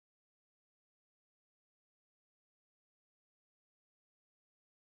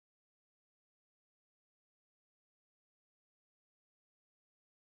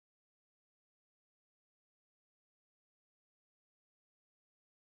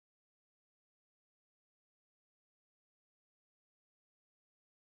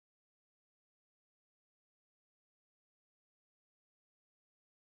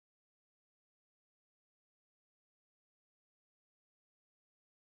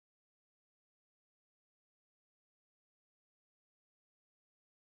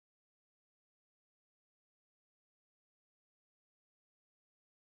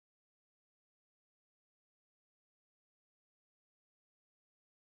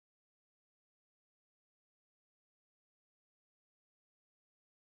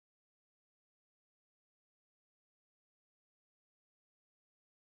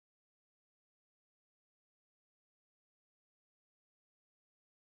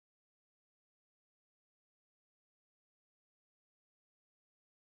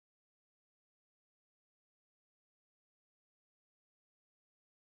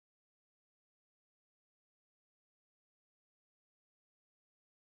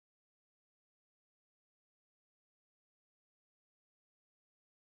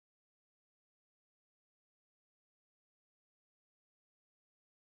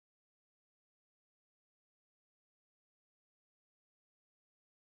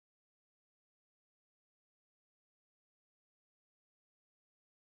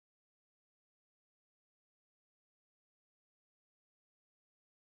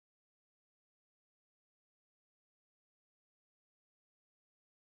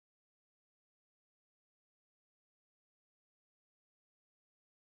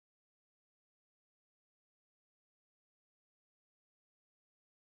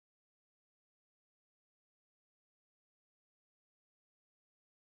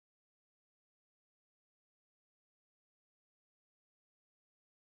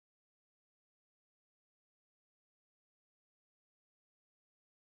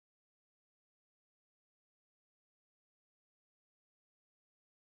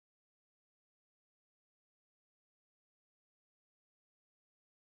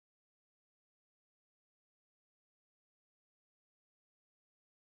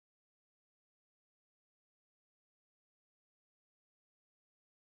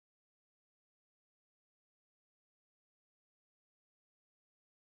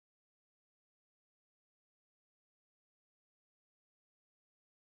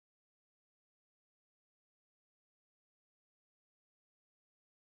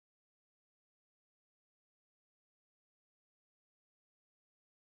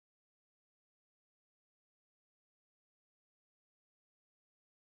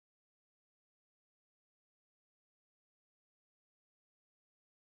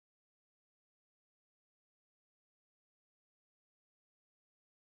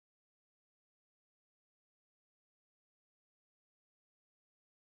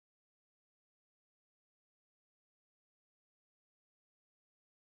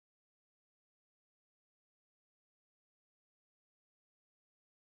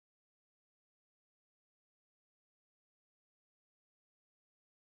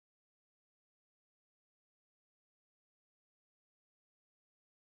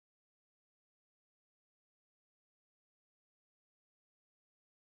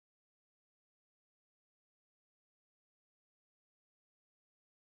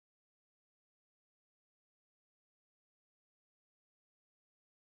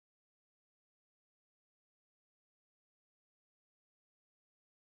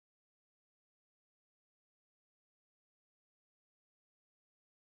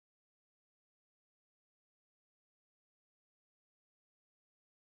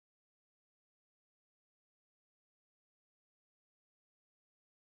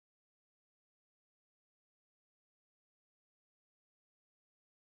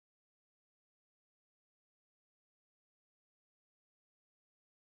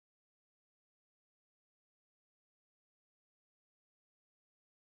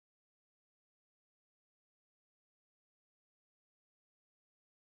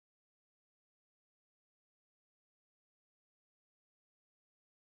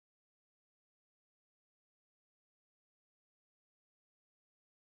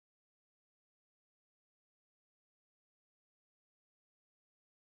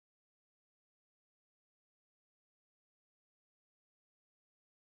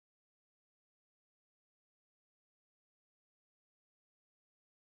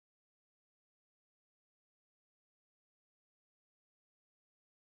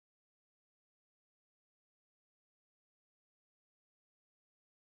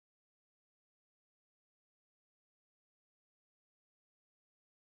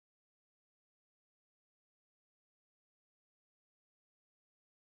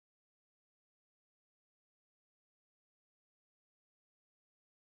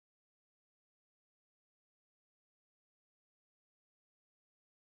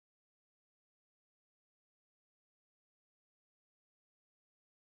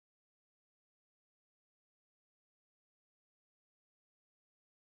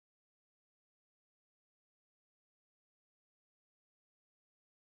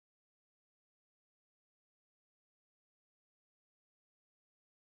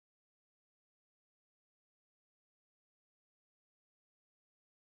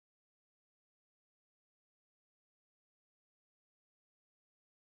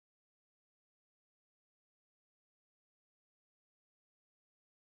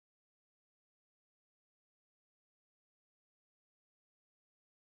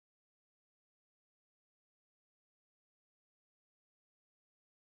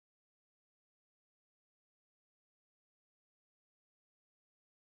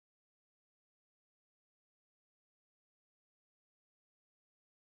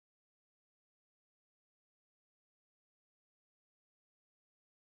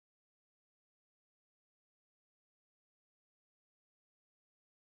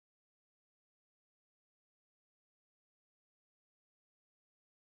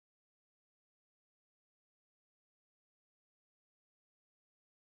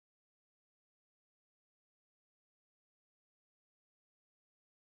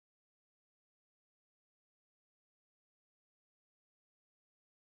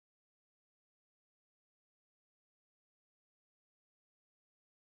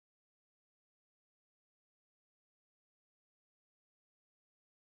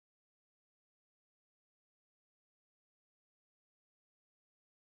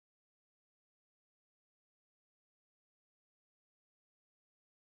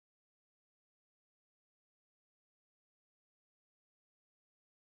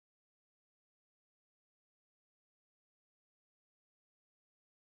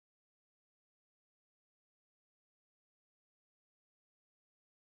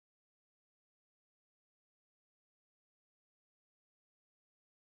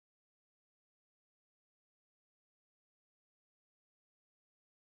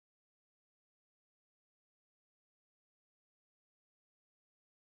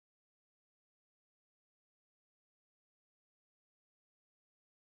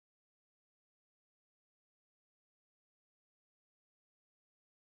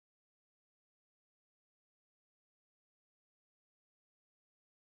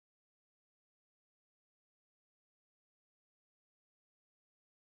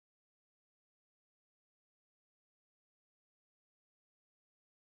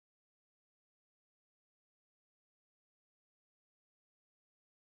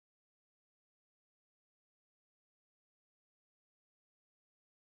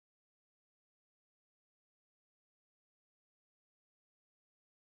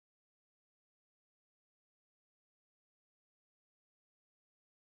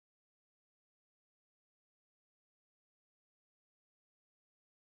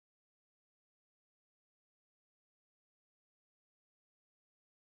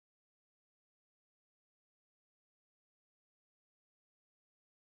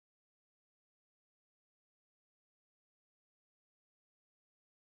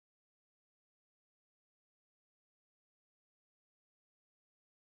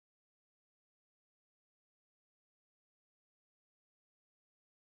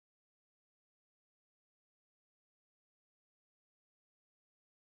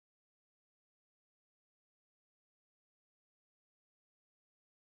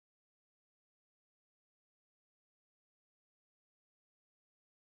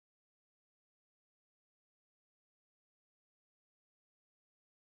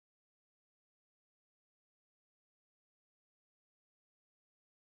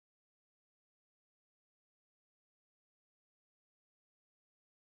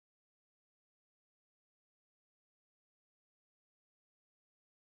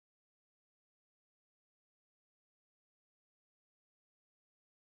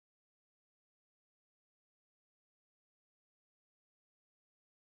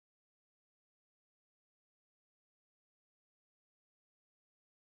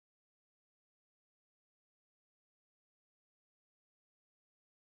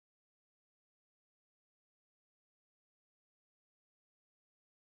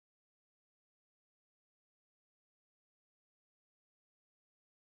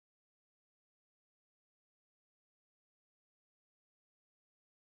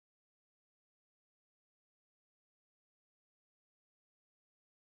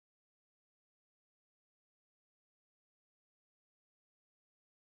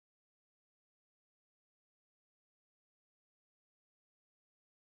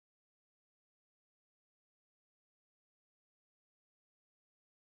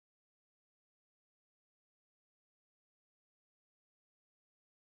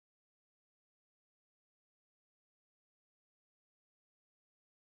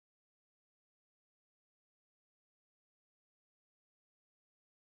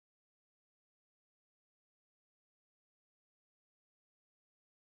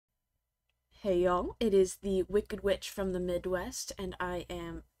Hey y'all, it is the Wicked Witch from the Midwest, and I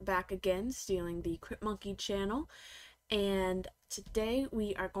am back again stealing the Crypt Monkey channel. And today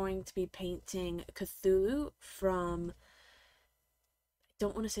we are going to be painting Cthulhu from, I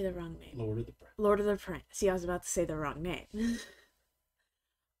don't want to say the wrong name. Lord of the Prince. See, I was about to say the wrong name.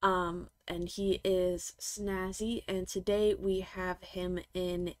 And he is snazzy, and today we have him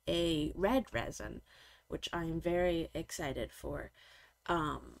in a red resin, which I am very excited for.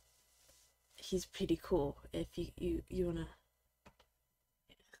 He's pretty cool if you wanna.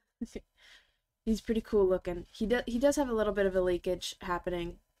 He's pretty cool looking. He does have a little bit of a leakage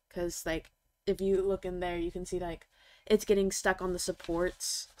happening, because like if you look in there you can see like it's getting stuck on the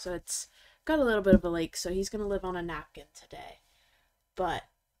supports, so it's got a little bit of a leak, so he's gonna live on a napkin today. But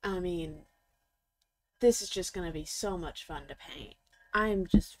I mean, this is just gonna be so much fun to paint. I'm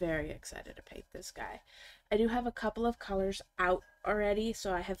just very excited to paint this guy. I do have a couple of colors out already,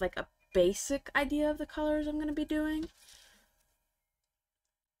 so I have like a basic idea of the colors I'm going to be doing.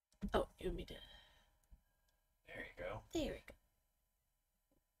 Oh, you want me to... There you go. There we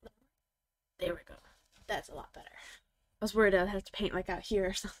go. There we go. That's a lot better. I was worried I'd have to paint like out here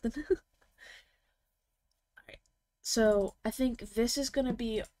or something. Alright, so I think this is going to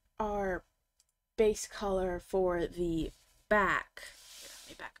be our base color for the back. Here, let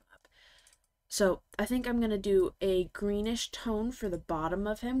me back him up. So I think I'm going to do a greenish tone for the bottom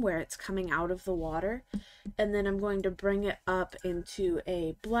of him where it's coming out of the water. And then I'm going to bring it up into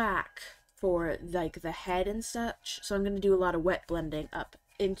a black for like the head and such. So I'm going to do a lot of wet blending up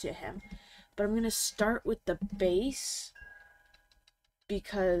into him. But I'm going to start with the base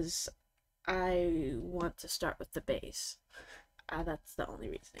because I want to start with the base. That's the only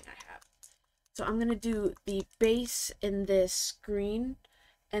reasoning I have. So I'm going to do the base in this green,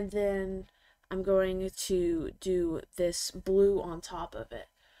 and then I'm going to do this blue on top of it.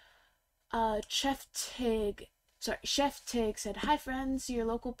 Chef Tig said, "Hi friends, your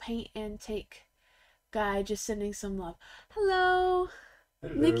local paint and take guy, just sending some love." Hello.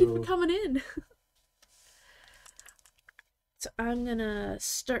 Thank you for coming in. So I'm gonna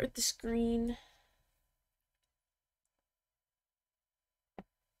start with the screen.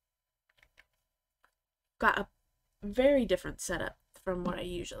 Got a very different setup from what I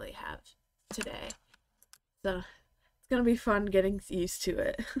usually have today, so it's gonna be fun getting used to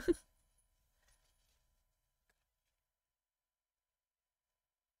it.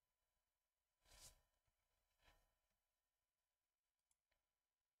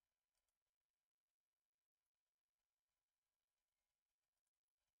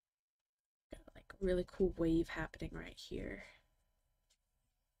 Got like a really cool wave happening right here.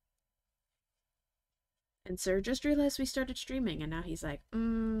 And Sir just realized we started streaming, and now he's like,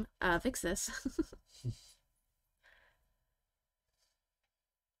 fix this.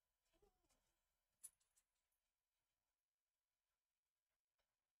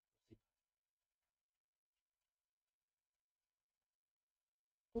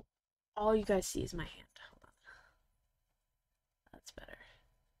 All you guys see is my hand. Hold on. That's better.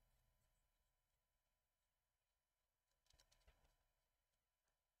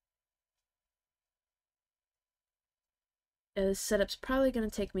 This setup's probably going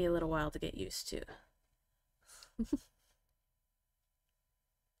to take me a little while to get used to.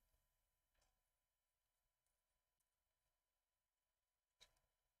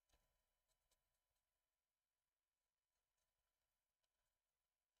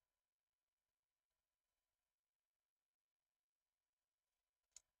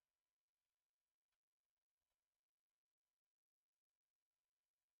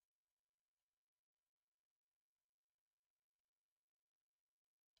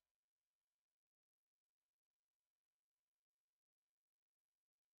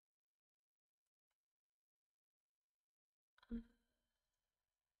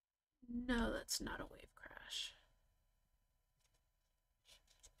 No, that's not a wave crash.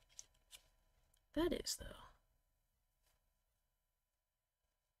 That is, though.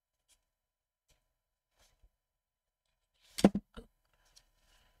 Oh.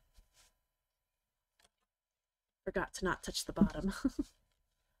 Forgot to not touch the bottom.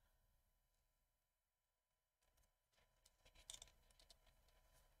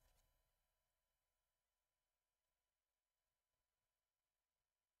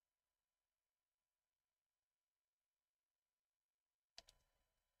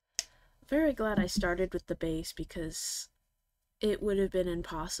 Very glad I started with the base, because it would have been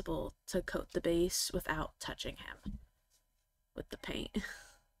impossible to coat the base without touching him with the paint.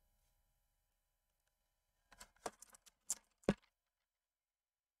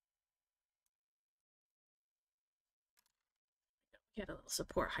 Get a little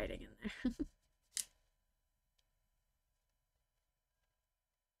support hiding in there.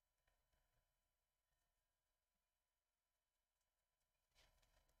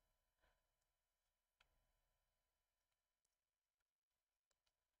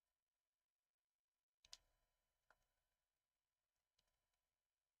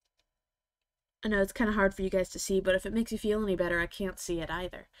 I know it's kind of hard for you guys to see, but if it makes you feel any better, I can't see it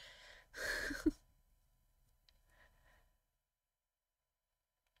either.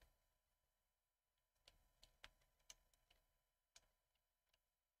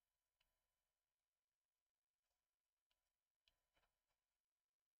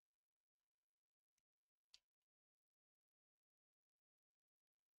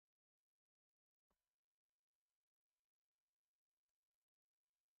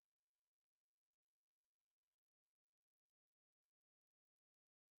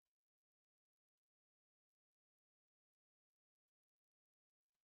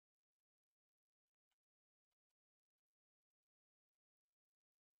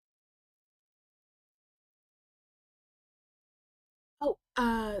 Oh,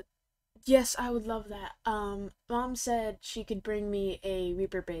 yes, I would love that. Mom said she could bring me a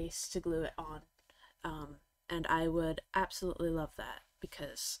Reaper base to glue it on. And I would absolutely love that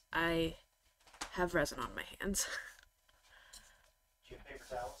because I have resin on my hands. Do you have paper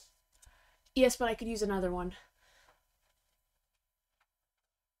towels? Yes, but I could use another one.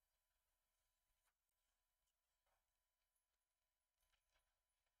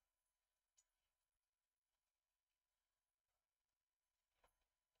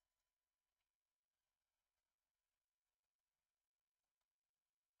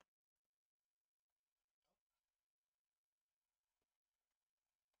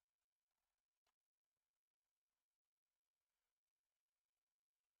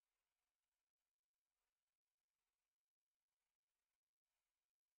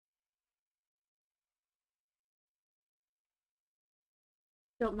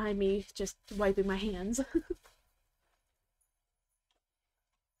 Don't mind me just wiping my hands.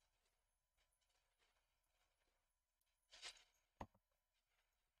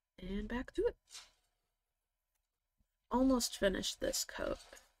 And back to it. Almost finished this coat.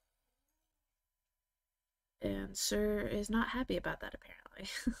 And Sir is not happy about that, apparently.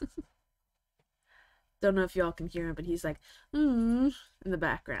 Don't know if y'all can hear him, but he's like, in the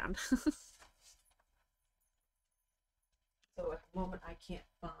background. So at the moment I can't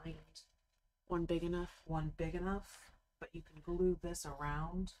find One big enough. one big enough, but you can glue this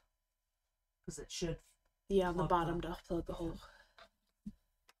around because it should. Yeah, on the Plug bottom the- to plug the hole.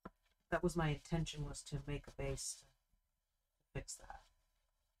 That was my intention, was to make a base to fix that.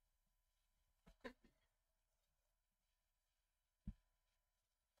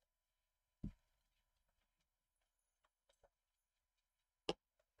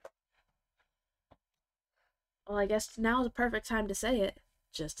 Well, I guess now's the perfect time to say it.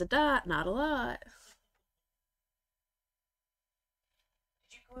 Just a dot, not a lot.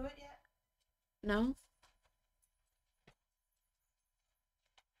 Did you glue it yet? No?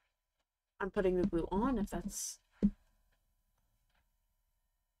 I'm putting the glue on if that's...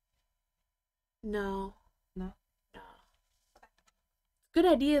 No. No. No. Good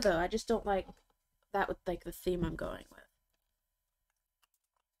idea, though. I just don't like that with, like, the theme I'm going with.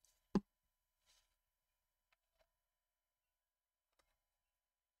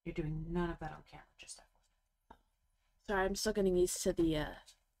 You're doing none of that on camera, just that. Sorry, I'm still getting used to the, Yeah,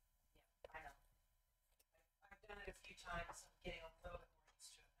 I know. I've done it a few times. I'm getting a little bit more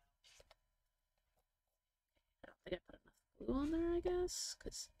used to it I don't think I put enough glue on there, I guess,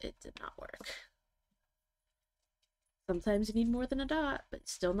 because it did not work. Sometimes you need more than a dot, but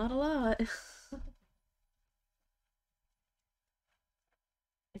still not a lot.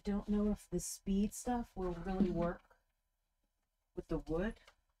 I don't know if the speed stuff will really work with the wood.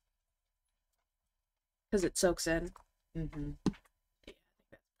 Because it soaks in. Mm-hmm. Yeah, I think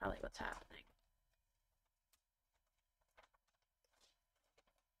that's probably what's happening.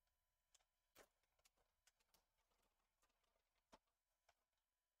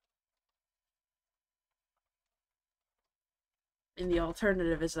 And the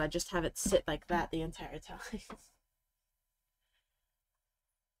alternative is I just have it sit like that the entire time.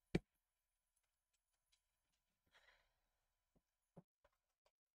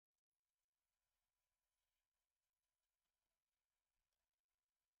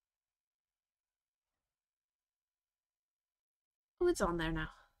 Oh, it's on there now.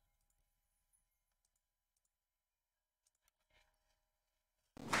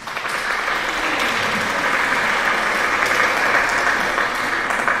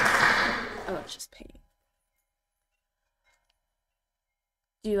 Oh, it's just paint.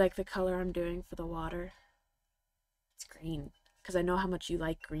 Do you like the color I'm doing for the water? It's green, because I know how much you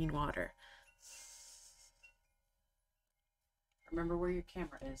like green water. Remember where your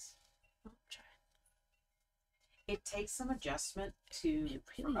camera is. I'm trying. It takes some adjustment It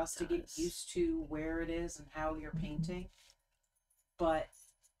really for us to get does. used to where it is and how you're painting, but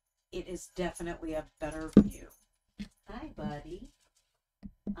it is definitely a better view. Hi, buddy.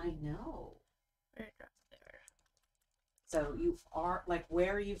 I know. Where it there. So you are like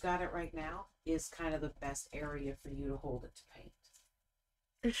where you've got it right now is kind of the best area for you to hold it to paint.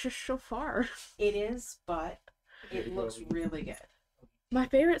 It's just so far. It is, but it looks really good. My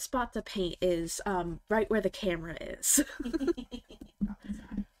favorite spot to paint is right where the camera is. So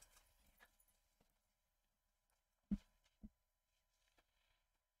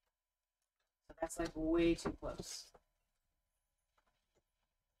that's like way too close.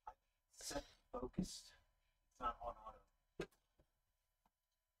 Set focused. It's not on auto.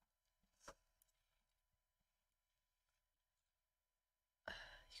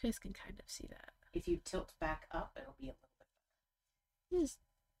 You guys can kind of see that. If you tilt back up, it'll be a little bit better. What is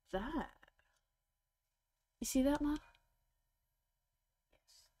that? You see that, Ma?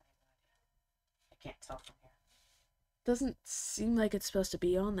 Yes, I can't tell from here. Doesn't seem like it's supposed to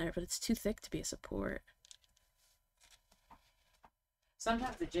be on there, but it's too thick to be a support.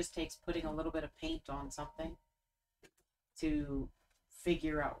 Sometimes it just takes putting a little bit of paint on something to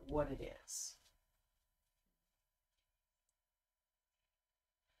figure out what it is.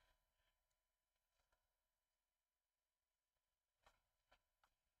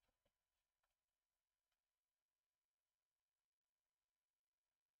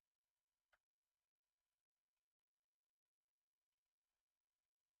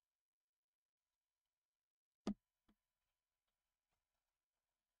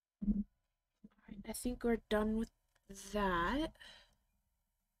 I think we're done with that.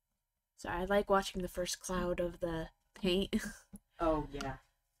 So I like watching the first cloud of the paint because Oh, yeah.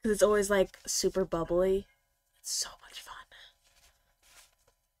 it's always like super bubbly. It's so much fun.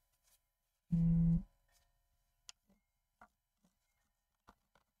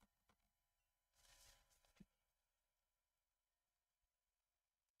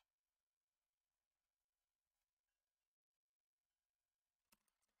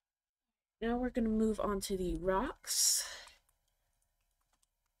 Now we're going to move on to the rocks.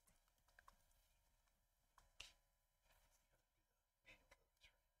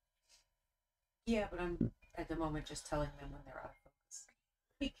 Yeah, but I'm at the moment just telling them when they're out of focus.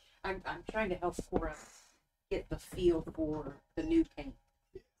 I'm trying to help Cora get the feel for the new paint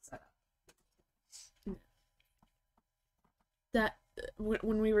setup. That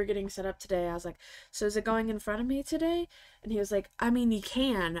when we were getting set up today, I was like, so is it going in front of me today? And he was like, I mean, you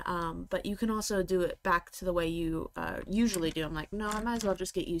can, but you can also do it back to the way you usually do. I'm like, no, I might as well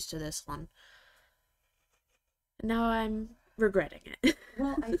just get used to this one. Now I'm regretting it.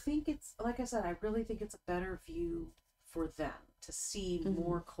 Well, I think it's, like I said, I really think it's a better view for them to see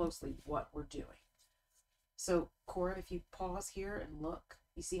more closely what we're doing. So, Cora, if you pause here and look,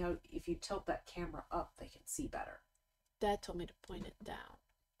 you see how if you tilt that camera up, they can see better. Dad told me to point it down.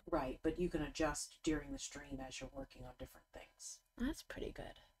 Right, but you can adjust during the stream as you're working on different things. That's pretty good.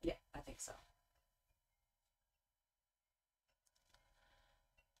 Yeah, I think so.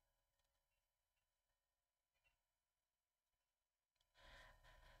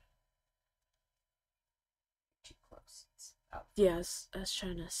 Too close. It's out. Yes, I was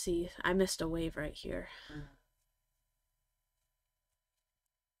trying to see. I missed a wave right here. Mm.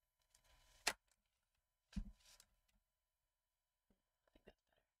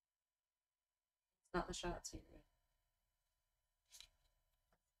 It's not the shots here.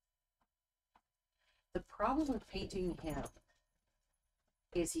 The problem with painting him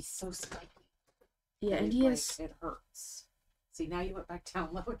is he's so spiky. Yeah, and it, he like, is. It hurts. See, now you went back down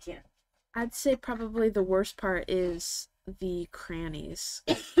low again. I'd say probably the worst part is the crannies.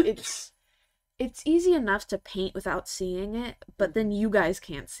 It's easy enough to paint without seeing it, but then you guys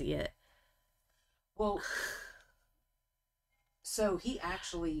can't see it. Well, so he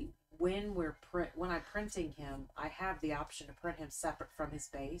actually, when I'm printing him, I have the option to print him separate from his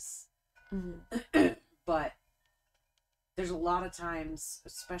base. Mm-hmm. But there's a lot of times,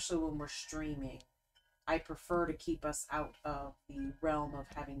 especially when we're streaming, I prefer to keep us out of the realm of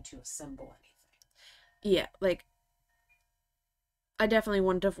having to assemble anything. Yeah, like I definitely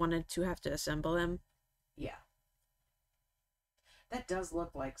wouldn't have wanted to have to assemble him. Yeah. That does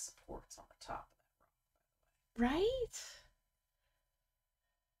look like supports on the top of that rock, by the way. Right?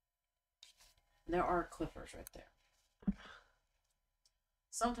 There are clippers right there.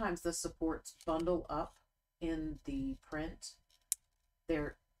 Sometimes the supports bundle up in the print.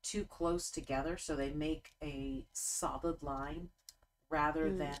 they're too close together, so they make a solid line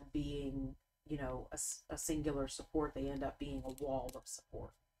rather than being, you know, a singular support. They end up being a wall of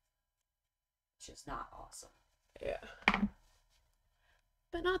support, which is not awesome. Yeah.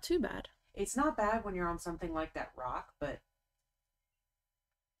 But not too bad. It's not bad when you're on something like that rock, but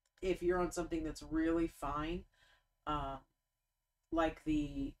if you're on something that's really fine, like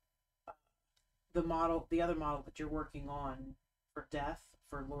the other model that you're working on for Death,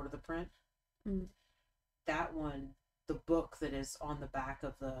 for Lord of the Print, that one, the book that is on the back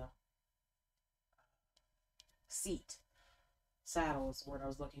of the saddle is the word I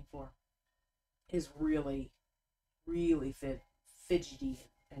was looking for, is really, really fidgety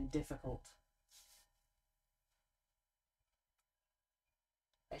and difficult.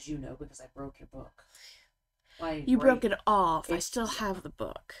 As you know, because I broke your book. You broke it off. I still have the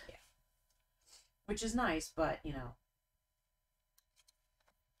book. Yeah. Which is nice, but, you know.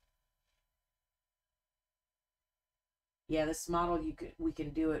 Yeah, this model, we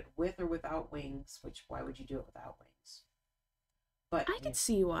can do it with or without wings, which, why would you do it without wings? But I can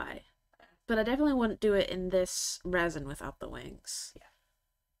see why. But I definitely wouldn't do it in this resin without the wings. Yeah.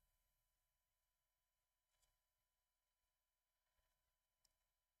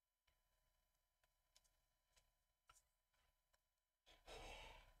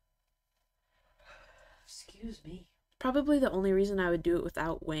 Excuse me. Probably the only reason I would do it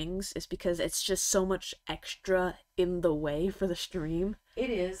without wings is because it's just so much extra in the way for the stream.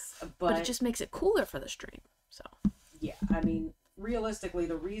 It is, but it just makes it cooler for the stream. So yeah, I mean, realistically,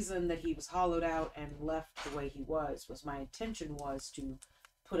 the reason that he was hollowed out and left the way he was my intention was to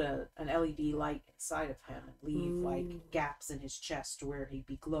put an LED light inside of him and leave like gaps in his chest where he'd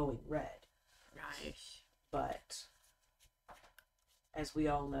be glowing red. Right. But as we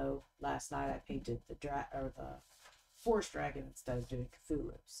all know, last night I painted the Forest Dragon instead of doing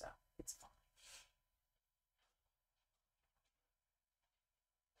Cthulhu, so it's fine.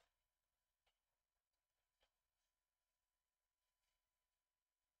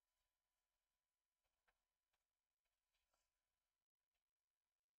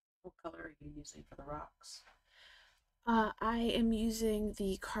 What color are you using for the rocks? I am using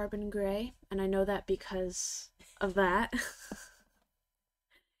the carbon gray, and I know that because of that.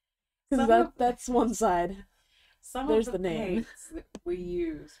 That's one side. There's the name. Paints that we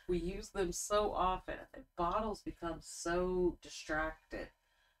use them so often, and bottles become so distracted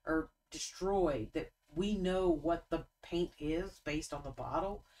or destroyed that we know what the paint is based on the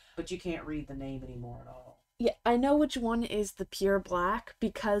bottle, but you can't read the name anymore at all. Yeah, I know which one is the pure black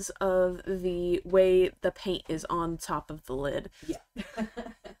because of the way the paint is on top of the lid. Yeah.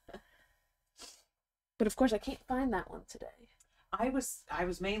 But of course I can't find that one today. I was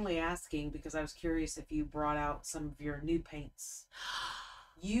mainly asking because I was curious if you brought out some of your new paints.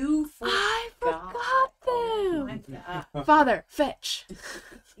 I forgot them. Oh my God. Father, fetch.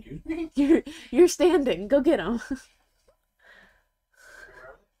 You're standing. Go get them.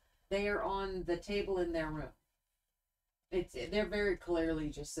 They are on the table in their room. They're very clearly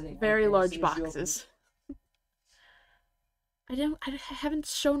just sitting. Very large boxes. I haven't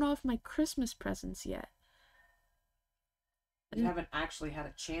shown off my Christmas presents yet. You haven't actually had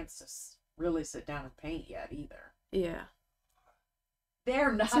a chance to really sit down and paint yet either. Yeah.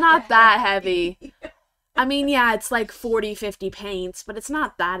 It's not that heavy. I mean, yeah, it's like 40, 50 paints, but it's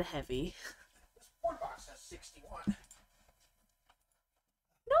not that heavy. One box has 61.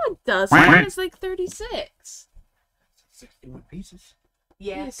 No, it doesn't. It's like 36. 61 pieces.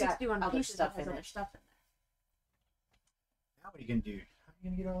 Yeah, it's got 61 other pieces stuff that has in other it. stuff in there. Now what are you going to do? How are you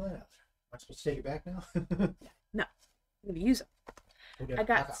going to get all that out? Am I supposed to take it back now? No. I'm gonna use them. I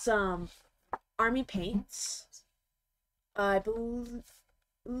got some army paints. I believe,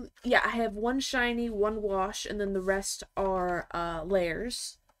 yeah, I have one shiny, one wash, and then the rest are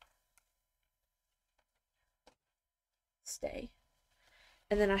layers. Stay.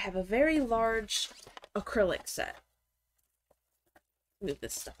 And then I have a very large acrylic set. Move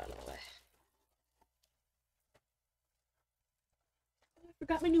this stuff out of the way. I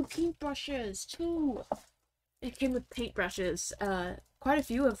forgot my new paintbrushes too. It came with paintbrushes. Quite a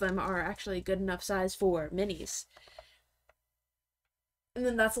few of them are actually good enough size for minis. And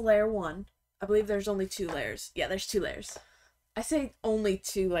then that's layer 1. I believe there's only 2 layers. Yeah, there's 2 layers. I say only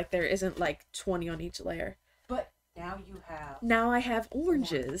 2, like there isn't like 20 on each layer. But now you have... Now I have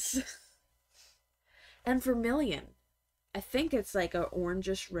oranges. And vermilion. I think it's like a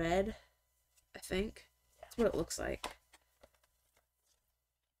orangish red. I think. That's what it looks like.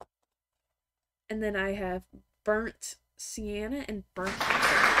 And then I have burnt sienna and burnt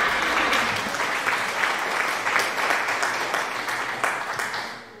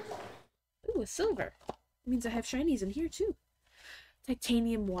silver. It means I have shinies in here too.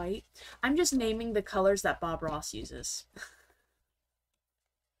 Titanium white. I'm just naming the colors that Bob Ross uses.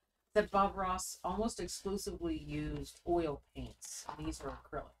 That Bob Ross almost exclusively used oil paints. These are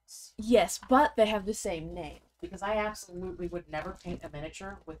acrylics. Yes, but they have the same name. Because I absolutely would never paint a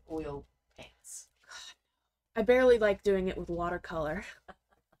miniature with oil paints. I barely like doing it with watercolor.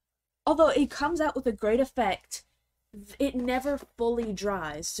 Although it comes out with a great effect, it never fully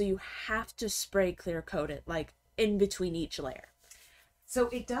dries, so you have to spray clear coat it, like, in between each layer. So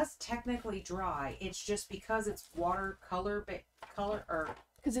it does technically dry. It's just because it's watercolor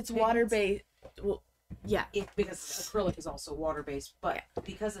because it's water-based. Well, yeah. Because acrylic is also water-based, but yeah.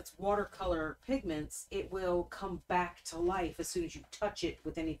 Because it's watercolor pigments, it will come back to life as soon as you touch it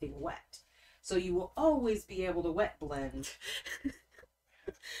with anything wet. So you will always be able to wet blend.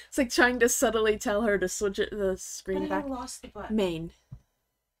 It's like trying to subtly tell her to switch the screen back. I lost the button. Main.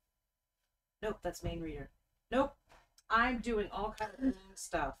 Nope, that's main reader. Nope. I'm doing all kind of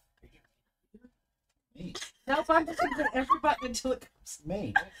stuff. Main. Nope, I'm just going to every button until it comes.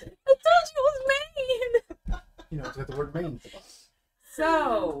 Main. I told you it was main! You know, it's got the word main at the bottom.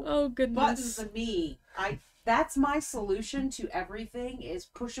 So, oh goodness. Buttons and me. That's my solution to everything is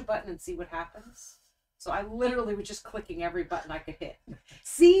push a button and see what happens. So I literally was just clicking every button I could hit.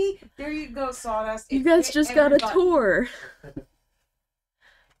 See? There you go, Sawdust. You guys just got a tour.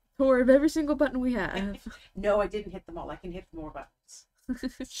 Tour of every single button we have. No, I didn't hit them all. I can hit more buttons.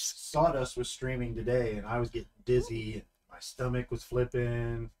 Sawdust was streaming today, and I was getting dizzy, and my stomach was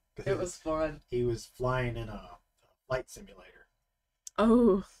flipping. It was fun. He was flying in a flight simulator.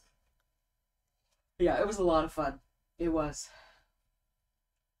 Oh. Yeah, it was a lot of fun. It was.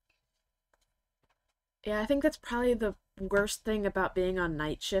 Yeah, I think that's probably the worst thing about being on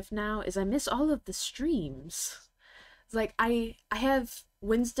night shift now is I miss all of the streams. It's like I have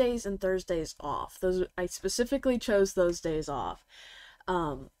Wednesdays and Thursdays off. Those I specifically chose those days off.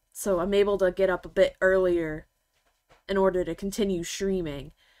 So I'm able to get up a bit earlier in order to continue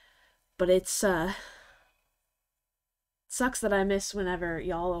streaming. But it's sucks that I miss whenever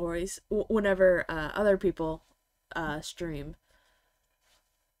other people stream.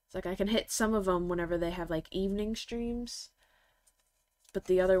 It's like I can hit some of them whenever they have like evening streams, but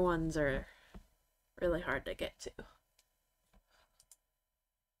the other ones are really hard to get to.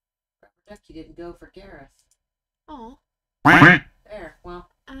 Rubber duck, you didn't go for Gareth. Oh. There, well.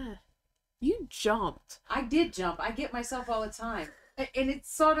 You jumped. I did jump. I get myself all the time. And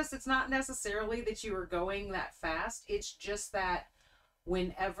it's Sawdust, it's not necessarily that you were going that fast. It's just that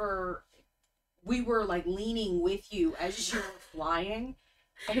whenever we were like leaning with you as you were flying,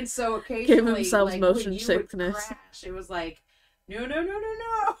 and so occasionally gave themselves like, motion when you sickness. Would crash, it was like, no.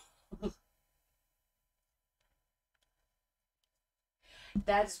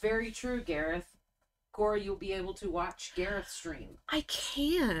 That's very true, Gareth. Cora, you'll be able to watch Gareth stream. I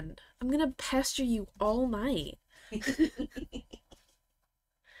can. I'm gonna pester you all night.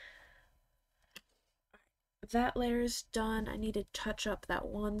 That layer's done. I need to touch up that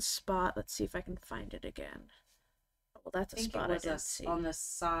one spot. Let's see if I can find it again. Well, that's a spot I didn't see. On the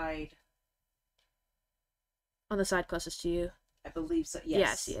side. On the side closest to you? I believe so. Yes.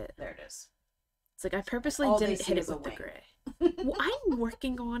 Yeah, I see it. There it is. It's like I purposely didn't hit it with the gray. Well, I'm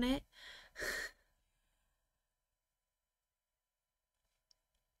working on it.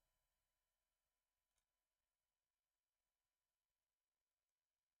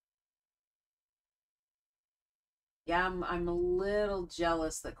 Yeah, I'm a little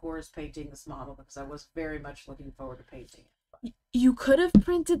jealous that Cora's painting this model because I was very much looking forward to painting it. You could have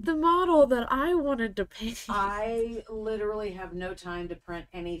printed the model that I wanted to paint. I literally have no time to print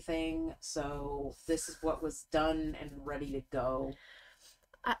anything, so this is what was done and ready to go.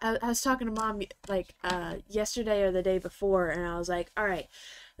 I was talking to Mom like yesterday or the day before, and I was like, all right,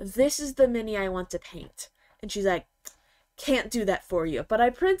 this is the mini I want to paint. And she's like, can't do that for you, but I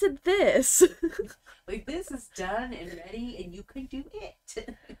printed this. Like, this is done and ready, and you can do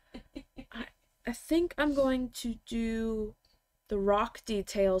it. I think I'm going to do the rock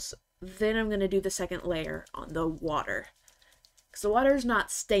details, then I'm going to do the second layer on the water. Because the water's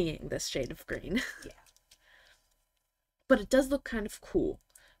not staying this shade of green. Yeah. But it does look kind of cool.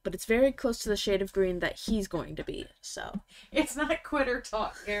 But it's very close to the shade of green that he's going to be, so. It's not quitter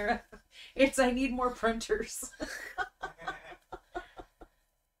talk, Gareth. It's I need more printers.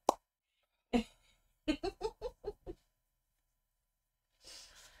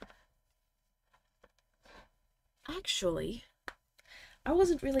 Actually, I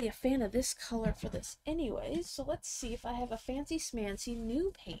wasn't really a fan of this color for this anyways, so let's see if I have a fancy smancy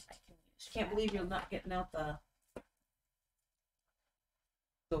new paint I can use. Can't believe you're not getting out the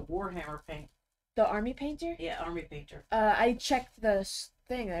Warhammer paint. The army painter? Yeah, army painter. I checked the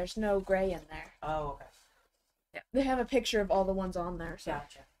thing. There's no gray in there. Oh, okay. Yeah. They have a picture of all the ones on there. So.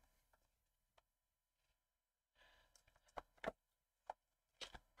 Gotcha.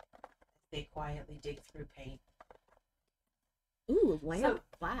 They quietly dig through paint. Ooh, lamp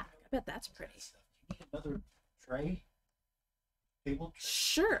black. I bet that's pretty. You need another tray? Table tray?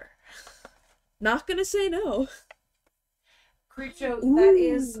 Sure. Not gonna say no. Creep show, Ooh. that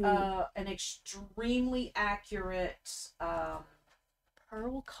is an extremely accurate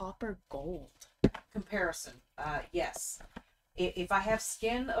Pearl, copper, gold. comparison. Yes. If I have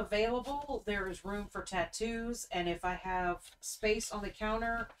skin available, there is room for tattoos, and if I have space on the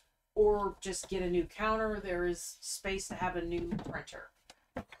counter or just get a new counter, there is space to have a new printer.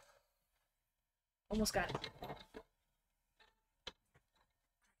 Almost got it.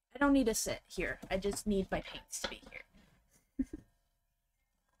 I don't need to sit here. I just need my paints to be here.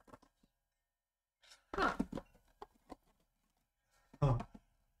 Huh. Huh.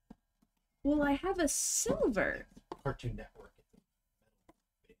 Well, I have a silver. Cartoon Network.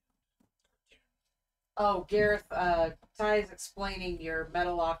 Oh, Gareth, Ty's explaining your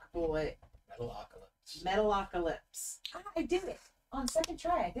Metalocalypse. Metalocalypse. I did it. On second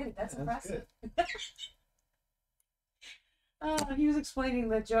try, I did it. That's impressive. Good. He was explaining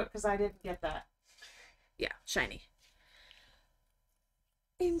the joke because I didn't get that. Yeah, shiny.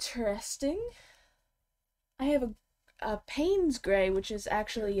 Interesting. I have a Payne's gray, which is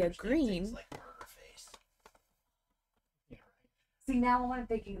actually a green. Like murder face. Yeah, right. See, now what I'm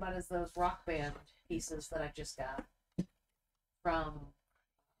thinking about is those rock band pieces that I just got from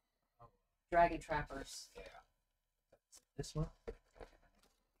Dragon Trappers. Yeah. This one?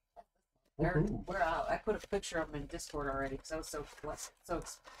 We're out. I put a picture of them in Discord already because I was so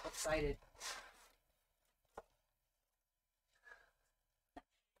excited.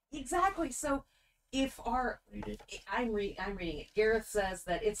 Exactly. So, if Read it. I'm reading it. Gareth says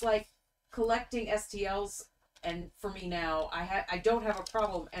that it's like collecting STLs, and for me now, I don't have a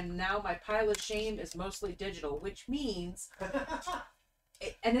problem, and now my pile of shame is mostly digital, which means,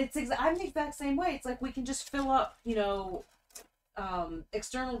 and I'm the exact same way. It's like we can just fill up,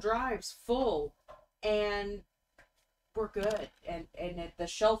 external drives full, and we're good, and the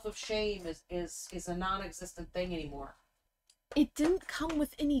shelf of shame is a non-existent thing anymore. It didn't come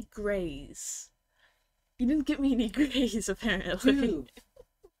with any grays. You didn't get me any grays, apparently. Dude,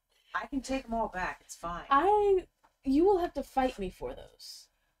 I can take them all back. It's fine. You will have to fight me for those.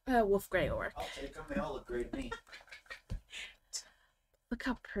 Wolf gray or. I'll take them. They all look great to me. Look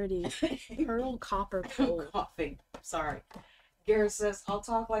how pretty. Pearl, copper, I'm gold. coughing. Sorry. Gareth says, I'll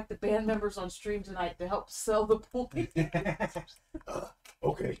talk like the band members on stream tonight to help sell the point.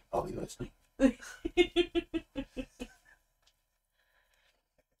 Okay, I'll be listening. I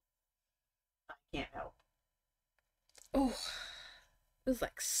can't help. Oh, it was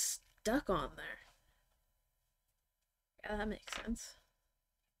like stuck on there. Yeah, that makes sense.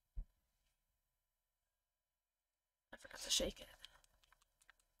 I forgot to shake it.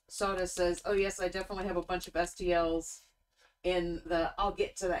 Soda says, oh yes, I definitely have a bunch of STLs in the I'll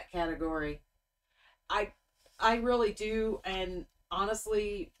get to that category. I really do, and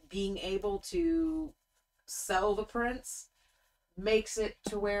honestly, being able to sell the prints makes it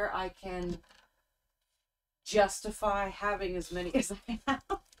to where I can justify having as many as I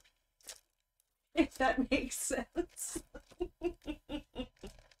have. If that makes sense.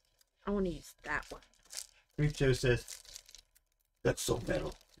 I want to use that one. Creep Show says, that's so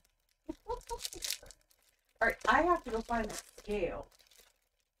metal. Alright, I have to go find that scale.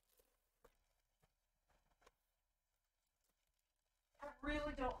 I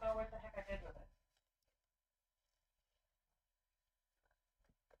really don't know what the heck I did with it.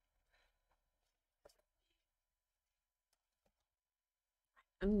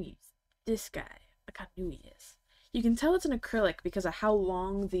 I'm gonna use this guy. Look how new he is. You can tell it's an acrylic because of how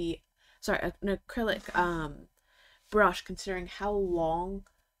long an acrylic brush, considering how long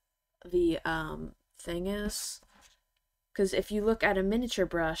the thing is. Because if you look at a miniature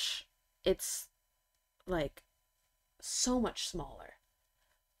brush, it's like so much smaller.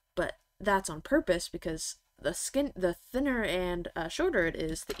 But that's on purpose because the thinner and shorter it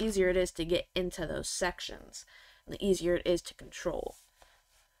is, the easier it is to get into those sections, and the easier it is to control.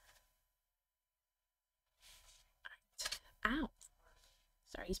 Ow.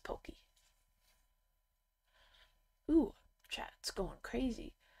 Sorry, he's pokey. Ooh, chat's going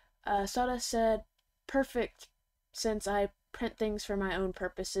crazy. Sada said, perfect, since I print things for my own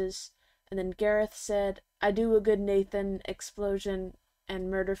purposes. And then Gareth said, I do a good Nathan, explosion,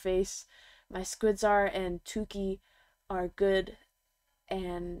 and murder face. My Squidzar and Tuki are good,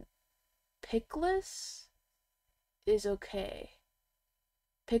 and Pickless is okay.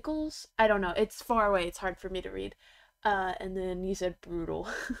 Pickles? I don't know. It's far away. It's hard for me to read. And then you said brutal.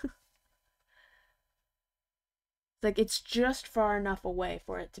 Like, it's just far enough away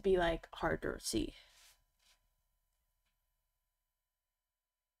for it to be, like, hard to see.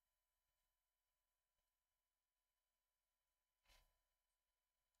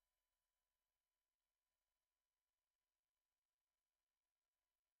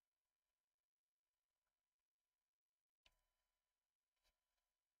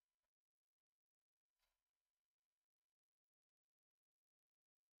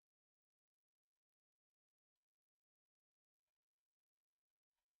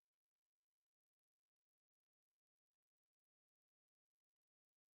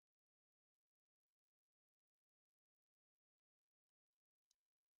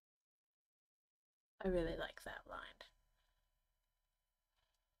 I really like that line.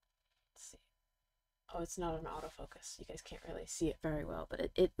 Let's see. Oh, it's not an autofocus. You guys can't really see it very well, but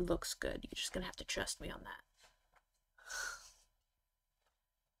it looks good. You're just gonna have to trust me on that.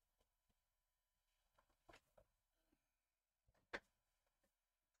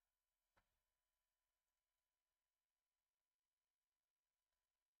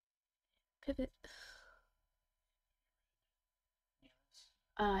 Pivot.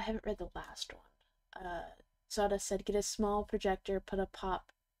 I haven't read the last one. Sawdust said, get a small projector, put a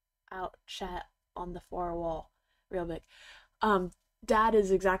pop out chat on the far wall. Real big. Dad is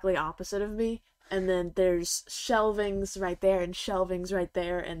exactly opposite of me. And then there's shelvings right there and shelvings right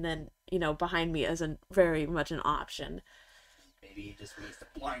there. And then, you know, behind me isn't very much an option. Maybe he just needs to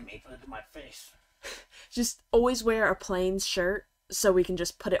blind me, put it in my face. Just always wear a plain shirt so we can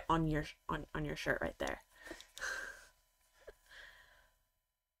just put it on your shirt right there.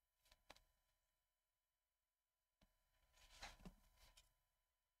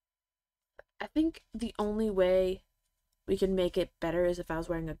 I think the only way we can make it better is if I was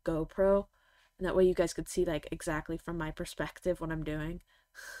wearing a GoPro, and that way you guys could see like exactly from my perspective what I'm doing.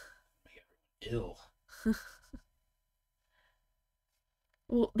 Ill.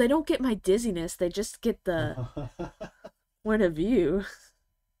 Well, they don't get my dizziness, they just get the point of view.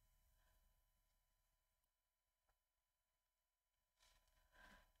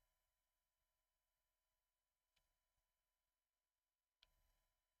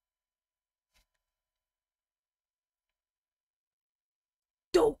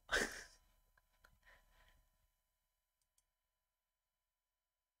 Don't.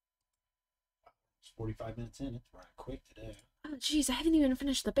 It's 45 minutes in. It's running quick today. Oh, jeez, I haven't even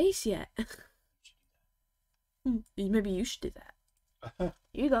finished the base yet. Maybe you should do that.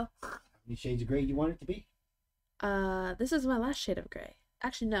 Here you go. How many shades of gray do you want it to be? This is my last shade of gray.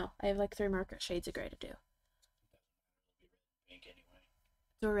 Actually, no. I have like 3 more shades of gray to do. Pink anyway.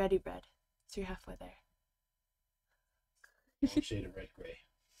 It's already red, so you're halfway there. One shade of red gray.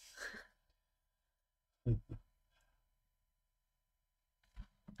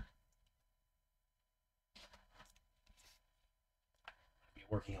 Be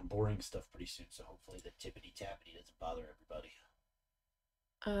working on boring stuff pretty soon, so hopefully the tippity tappity doesn't bother everybody.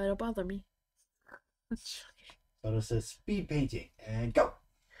 It'll bother me. So it says speed painting and go.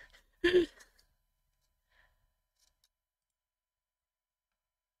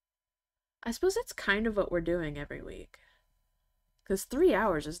 I suppose that's kind of what we're doing every week. Because 3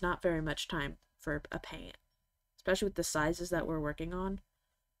 hours is not very much time for a paint. Especially with the sizes that we're working on.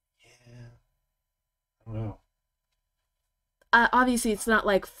 Yeah. I don't know. Obviously, it's not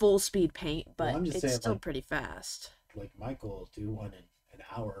like full speed paint, but I'm just it's saying, still like- pretty fast. Like Michael will do one in an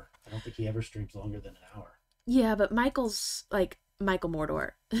hour. I don't think he ever streams longer than an hour. Yeah, but Michael's like Michael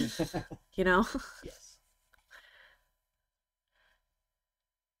Mordor. You know? Yes.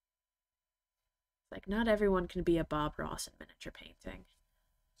 Like, not everyone can be a Bob Ross in miniature painting.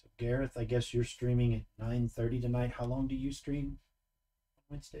 So Gareth, I guess you're streaming at 9:30 tonight. How long do you stream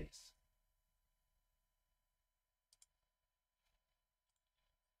on Wednesdays?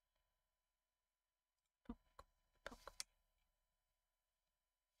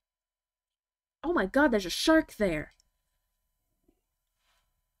 Oh my god, there's a shark there.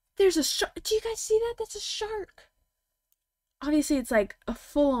 There's a shark. Do you guys see that? That's a shark. Obviously, it's like a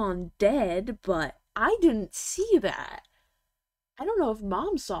full-on dead, but I didn't see that. I don't know if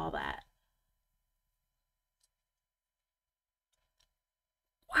Mom saw that.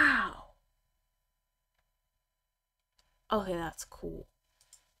 Wow. Okay, that's cool.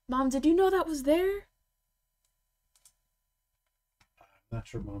 Mom, did you know that was there? I'm not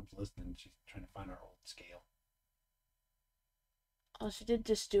sure Mom's listening. She's trying to find our old scale. Oh, she did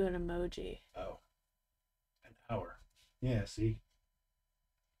just do an emoji. Oh. An hour. Yeah, see?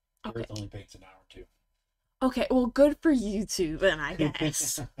 Okay. Gareth only paints an hour too. Okay, well, good for you two then, I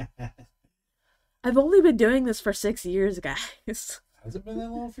guess. I've only been doing this for 6 years, guys. Has it been that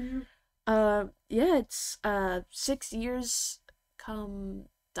long for you? Yeah, it's 6 years come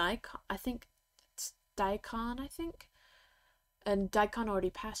Daikon. I think it's Daikon, I think. And Daikon already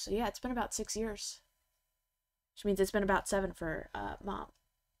passed, so yeah, it's been about 6 years. Which means it's been about 7 for Mom.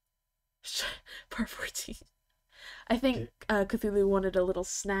 Part 14. I think Cthulhu wanted a little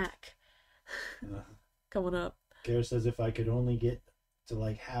snack coming up. Gareth says if I could only get to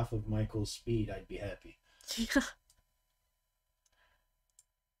like half of Michael's speed, I'd be happy. Yeah.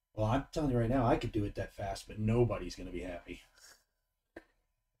 Well, I'm telling you right now, I could do it that fast, but nobody's going to be happy.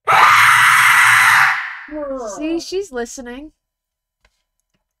 See, she's listening.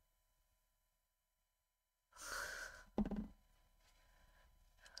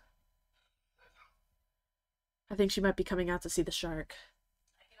 I think she might be coming out to see the shark.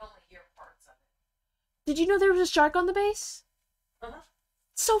 I can only hear parts of it. Did you know there was a shark on the base? Uh-huh.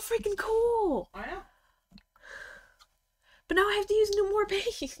 So freaking cool! I know. But now I have to use more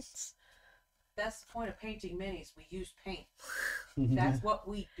paints. That's the point of painting minis. We use paint. That's what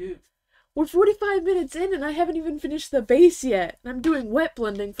we do. We're 45 minutes in and I haven't even finished the base yet. And I'm doing wet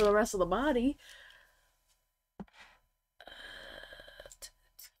blending for the rest of the body.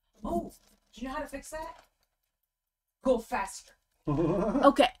 Oh, do you know how to fix that? Go faster.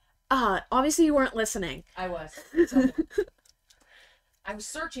 Okay. Obviously you weren't listening. I was. So, I was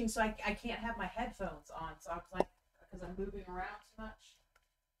searching, so I can't have my headphones on. So I was like, because I'm moving around too much.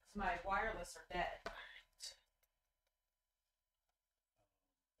 So my wireless are dead.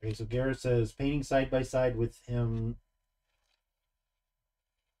 Okay, so Gareth says painting side by side with him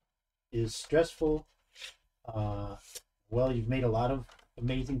is stressful. Well, you've made a lot of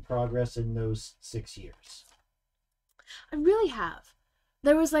amazing progress in those 6 years. I really have.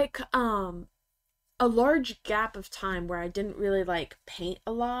 There was like a large gap of time where I didn't really like paint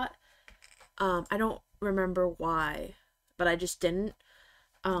a lot. I don't remember why, but I just didn't.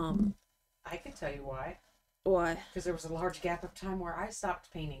 I can tell you why. Why? Because there was a large gap of time where I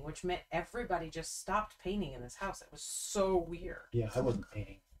stopped painting, which meant everybody just stopped painting in this house. It was so weird. Yeah, I wasn't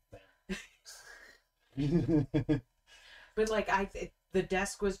painting then. But like the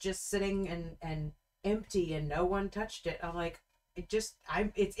desk was just sitting and empty, and no one touched it. I'm like, it's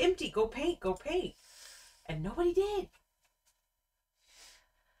empty. Go paint, and nobody did.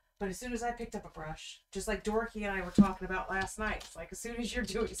 But as soon as I picked up a brush, just like Dorothy and I were talking about last night, it's like as soon as you're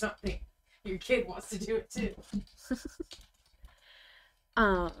doing something, your kid wants to do it too.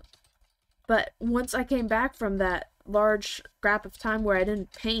 But once I came back from that large gap of time where I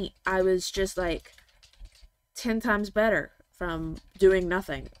didn't paint, I was just like 10 times better from doing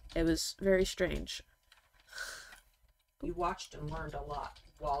nothing. It was very strange. You watched and learned a lot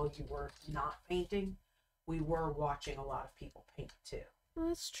while you were not painting. We were watching a lot of people paint too. Well,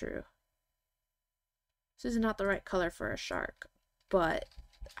 that's true. This is not the right color for a shark, but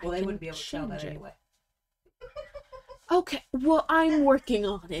well, they wouldn't be able to tell that change it. anyway. Okay, well, I'm working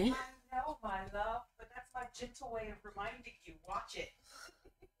on it. I know, my love, but that's my gentle way of reminding you. Watch it.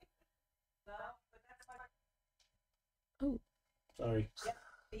 Love, but that's my... Oh. Sorry. Yep,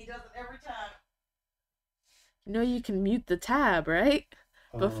 he does it every time. You know you can mute the tab, right?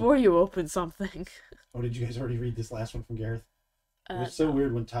 Before you open something. Oh, did you guys already read this last one from Gareth? It was No. so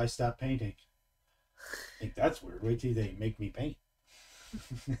weird when Ty stopped painting. I think that's weird. Wait till they make me paint.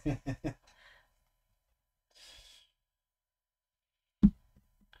 I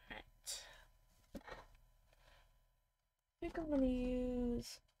think I'm gonna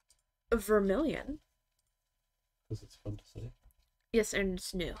use a vermilion. Because it's fun to say. Yes, and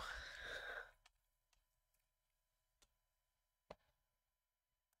it's new.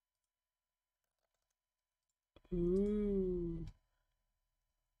 Ooh.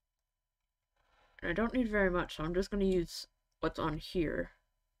 And I don't need very much, so I'm just gonna use what's on here.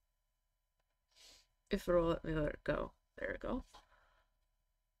 If it'll let me let it go. There we go.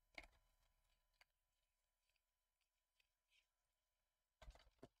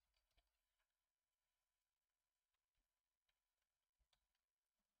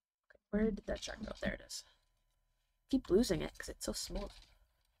 Where did that shark go? There it is. Keep losing it because it's so small.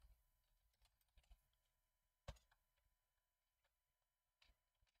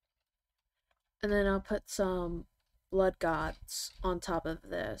 And then I'll put some blood gods on top of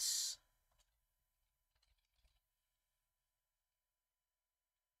this.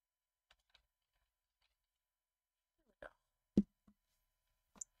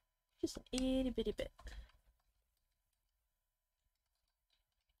 Just an itty bitty bit.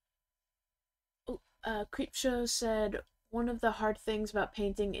 Oh, Creep Show said, one of the hard things about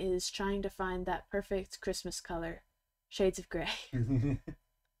painting is trying to find that perfect Christmas color. Shades of gray.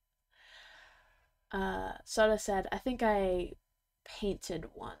 Soda said, I think I painted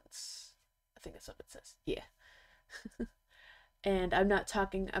once. I think that's what it says. Yeah. And I'm not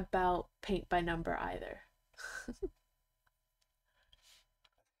talking about paint by number either.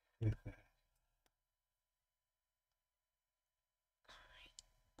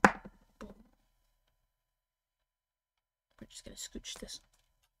 We're just gonna scooch this.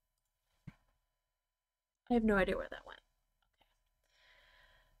 I have no idea where that went.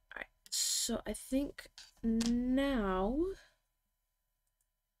 Alright, so I think now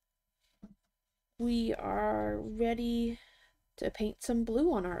we are ready to paint some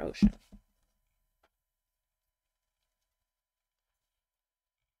blue on our ocean.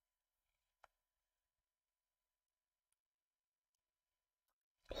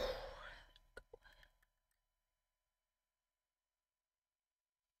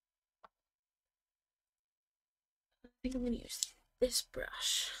 I think I'm gonna use this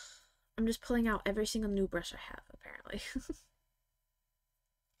brush. I'm just pulling out every single new brush I have, apparently.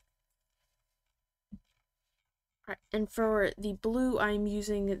 Alright, and for the blue, I'm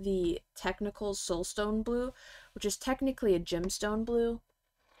using the Technical Soulstone blue, which is technically a gemstone blue,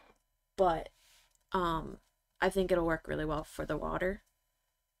 but I think it'll work really well for the water,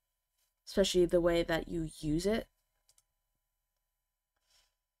 especially the way that you use it.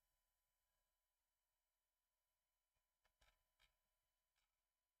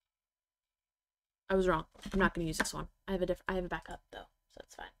 I was wrong. I'm not going to use this one. I have a backup though, so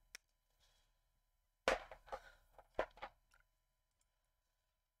it's fine.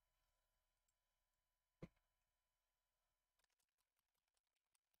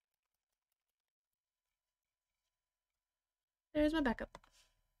 There's my backup.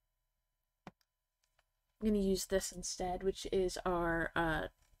 I'm going to use this instead, which is our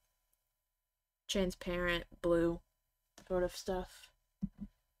transparent blue sort of stuff.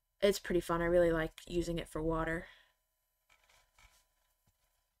 It's pretty fun. I really like using it for water.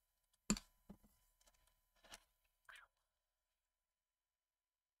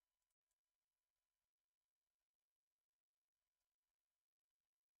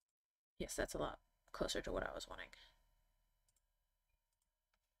 Yes, that's a lot closer to what I was wanting.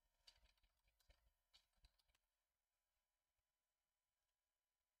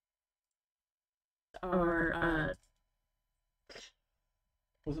 Our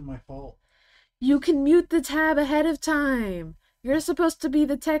Wasn't my fault. You can mute the tab ahead of time. You're supposed to be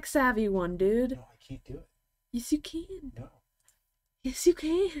the tech savvy one, dude. No, I can't do it. Yes, you can. No. Yes, you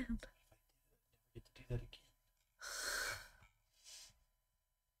can. I get to do that again.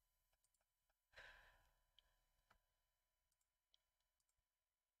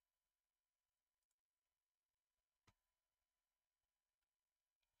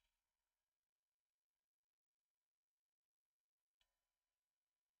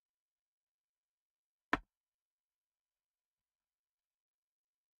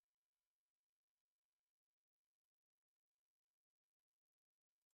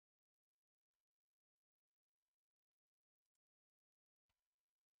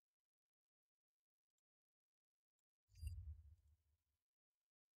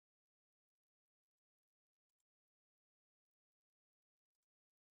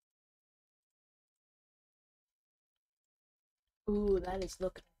 Ooh, that is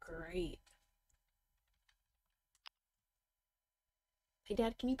looking great. Hey,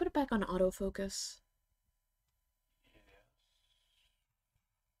 Dad, can you put it back on autofocus?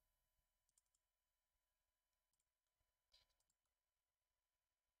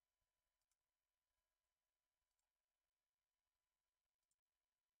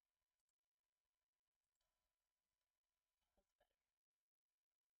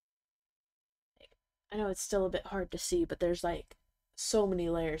 I know it's still a bit hard to see, but there's like so many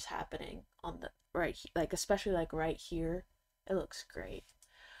layers happening on the right, like especially like right here. It looks great.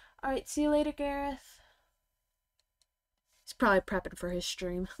 All right, see you later, Gareth. He's probably prepping for his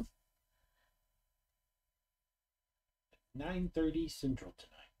stream. 9:30 Central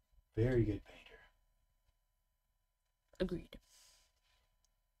tonight. Very good painter. Agreed.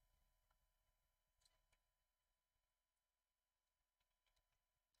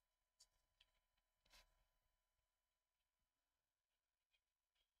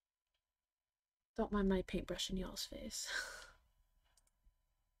 Don't mind my paintbrush in y'all's face.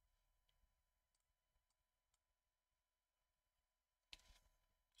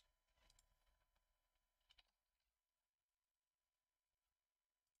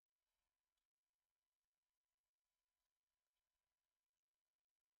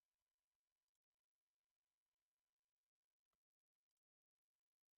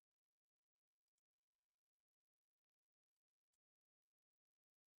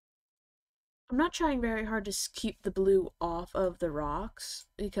 I'm not trying very hard to keep the blue off of the rocks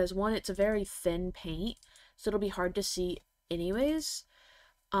because one, it's a very thin paint, so it'll be hard to see anyways.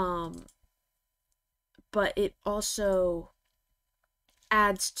 Um, but it also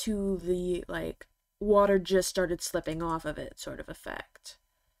adds to the like water just started slipping off of it sort of effect.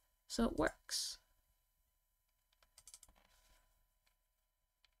 So it works.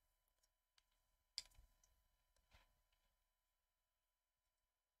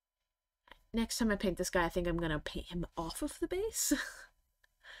 Next time I paint this guy, I think I'm gonna paint him off of the base.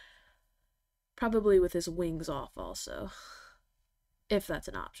 Probably with his wings off also. If that's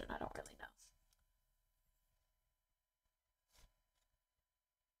an option, I don't really know.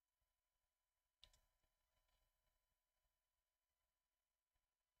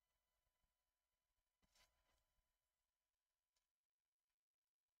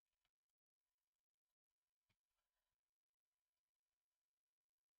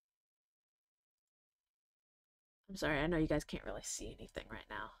 I'm sorry, I know you guys can't really see anything right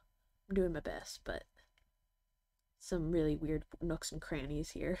now. I'm doing my best, but some really weird nooks and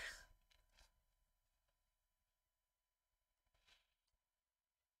crannies here.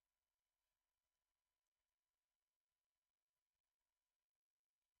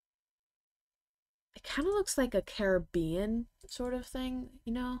 It kind of looks like a Caribbean sort of thing,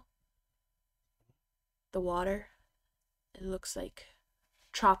 you know? The water. It looks like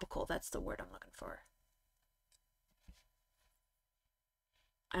tropical, that's the word I'm looking for.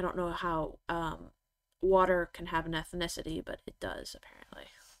 I don't know how water can have an ethnicity, but it does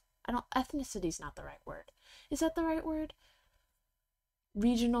apparently. Ethnicity's not the right word. Is that the right word?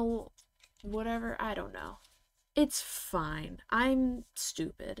 Regional whatever, I don't know. It's fine. I'm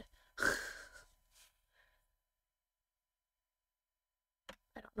stupid. I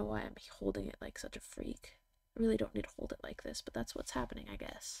don't know why I'm holding it like such a freak. I really don't need to hold it like this, but that's what's happening, I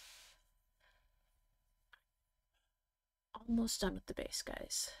guess. Almost done with the base,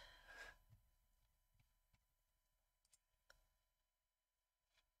 guys.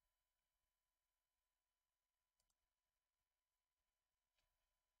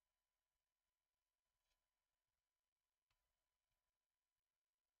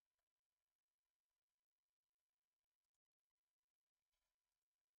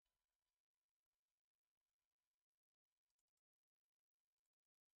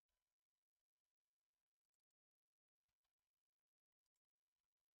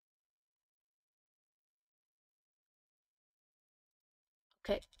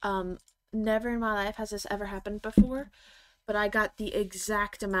 Okay, never in my life has this ever happened before, but I got the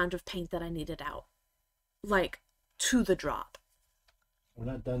exact amount of paint that I needed out. Like, to the drop. We're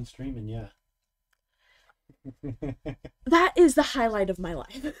not done streaming yet. That is the highlight of my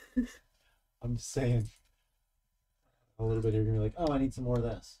life. I'm just saying. A little bit, you're gonna be like, oh, I need some more of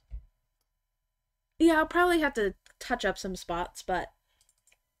this. Yeah, I'll probably have to touch up some spots, but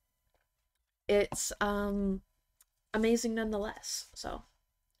it's amazing nonetheless. So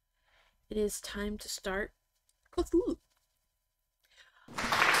it is time to start Cthulhu.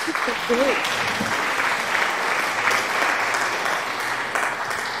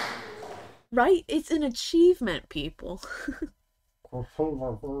 Right? It's an achievement, people.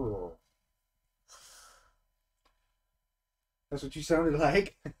 That's what you sounded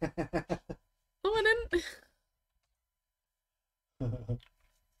like. Oh, I didn't.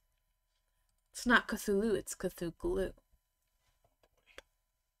 It's not Cthulhu, it's Cthulhu.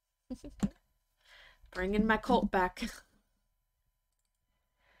 Bringing my cult back.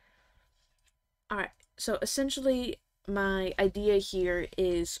 Alright, so essentially my idea here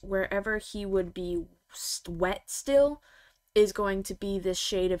is wherever he would be wet still is going to be this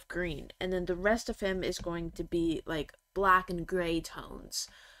shade of green, and then the rest of him is going to be like black and gray tones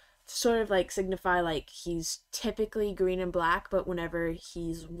to sort of like signify like he's typically green and black, but whenever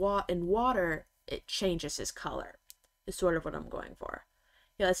he's in water it changes his color is sort of what I'm going for.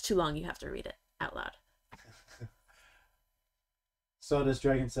 Yeah, that's too long, you have to read it out loud. So this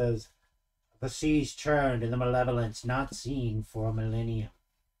dragon says, the seas churned in the malevolence not seen for a millennium.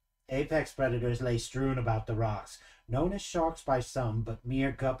 Apex predators lay strewn about the rocks, known as sharks by some, but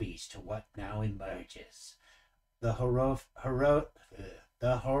mere guppies to what now emerges. The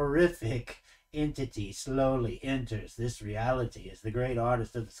horrific entity slowly enters this reality as the great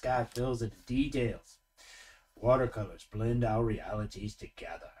artist of the sky fills in the details. Watercolors blend our realities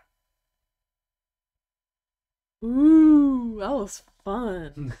together. Ooh, that was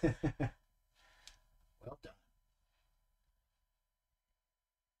fun. Well done.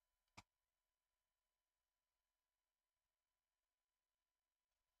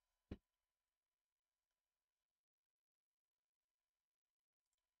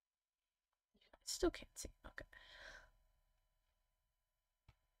 Still can't see. Okay.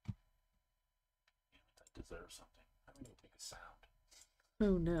 That deserves something. I'm gonna make a sound.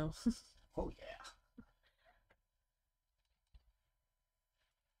 Oh no. Oh yeah.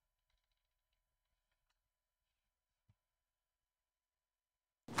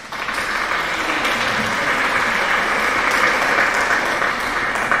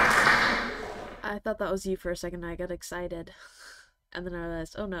 I thought that was you for a second. I got excited. And then I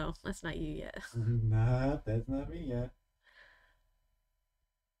realized, oh no, that's not you yet. Nah, that's not me yet.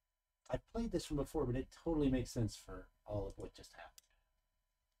 I played this one before, but it totally makes sense for all of what just happened.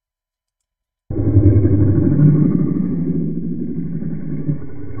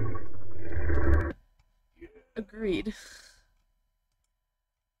 Agreed.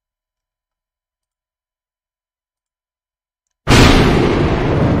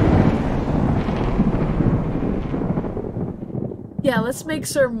 Yeah, let's make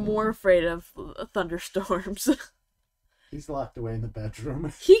Sir more afraid of thunderstorms. He's locked away in the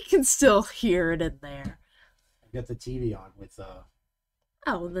bedroom. He can still hear it in there. I've got the TV on with Oh,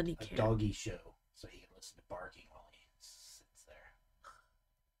 well, then he a can't. doggy show, so he can listen to barking while he sits there.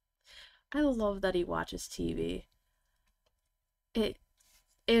 I love that he watches TV.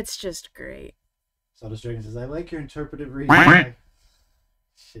 It's just great. Sawdust Dragon says, I like your interpretive reading.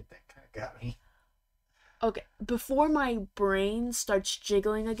 Shit, that kind of got me. Okay, before my brain starts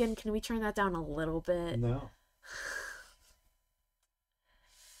jiggling again, can we turn that down a little bit? No.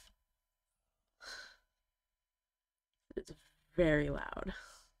 It's very loud.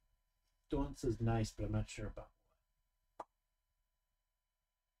 Dawn says nice, but I'm not sure about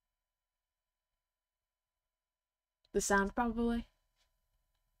The sound, probably?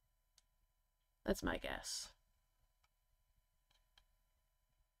 That's my guess.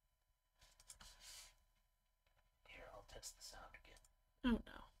 Here, I'll test the sound again. Oh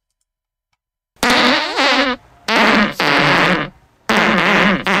no.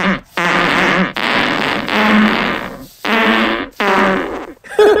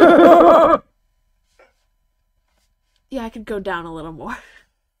 Yeah, I could go down a little more.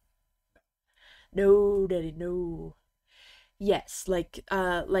 No, Daddy, no. Yes, like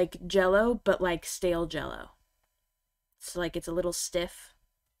Jello, but like stale Jello. It's like it's a little stiff.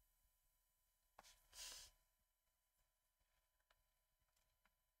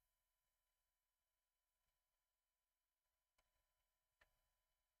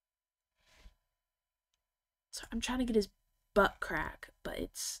 So I'm trying to get his butt crack, but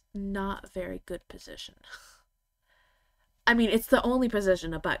it's not a very good position. I mean, it's the only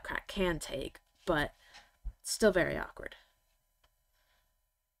position a butt crack can take, but it's still very awkward.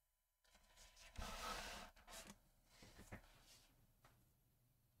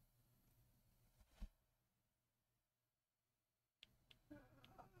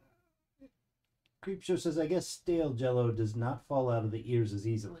 Creepshow says, I guess stale Jello does not fall out of the ears as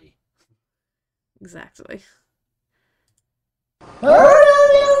easily. Exactly.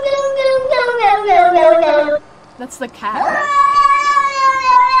 That's the cat.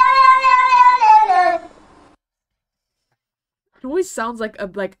 It always sounds like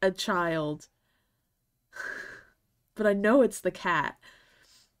a child. But I know it's the cat.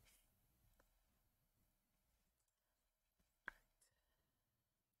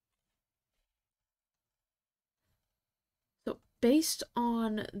 So based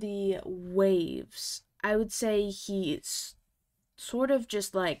on the waves, I would say he's sort of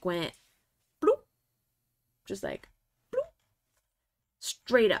just like went bloop, just like bloop,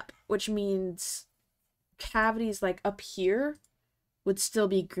 straight up, which means cavities like up here would still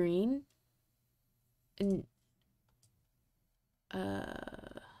be green, and so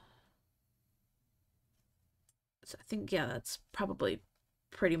I think, yeah, that's probably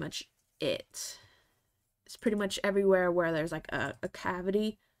pretty much it. It's pretty much everywhere where there's like a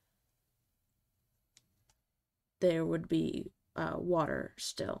cavity, there would be water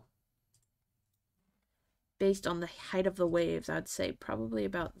still. Based on the height of the waves, I'd say probably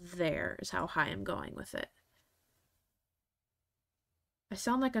about there is how high I'm going with it. I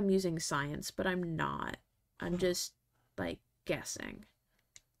sound like I'm using science, but I'm not. I'm just, like, guessing.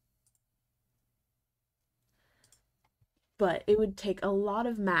 But it would take a lot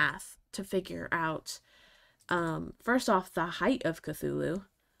of math to figure out, first off, the height of Cthulhu.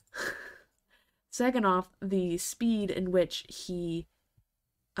 Second off, the speed in which he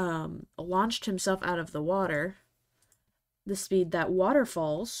launched himself out of the water. The speed that water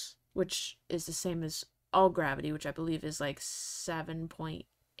falls, which is the same as all gravity, which I believe is like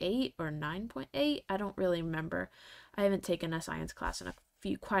 7.8 or 9.8. I don't really remember. I haven't taken a science class in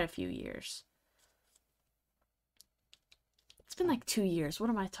quite a few years. It's been like 2 years. What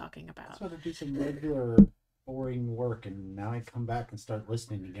am I talking I about? just want to do some regular, boring work, and now I come back and start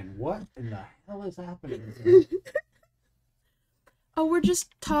listening again. What in the hell is happening? Oh, we're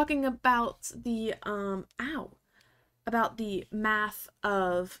just talking about the about the math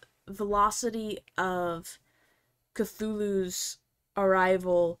of velocity of Cthulhu's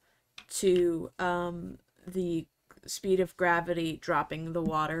arrival to the speed of gravity dropping the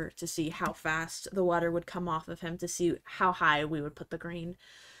water to see how fast the water would come off of him to see how high we would put the grain.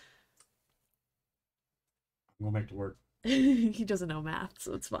 I'm going back to work. He doesn't know math,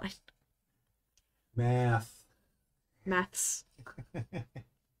 so it's fine. Math. Maths.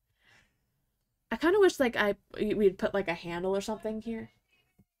 I kind of wish like we'd put like a handle or something here.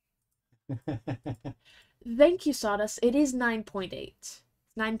 Thank you, Sawdust. It is 9.8.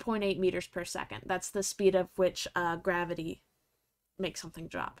 9.8 meters per second. That's the speed of which gravity makes something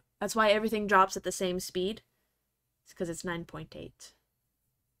drop. That's why everything drops at the same speed. It's because it's 9.8.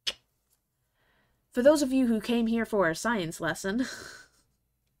 For those of you who came here for a science lesson,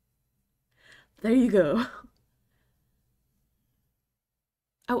 there you go.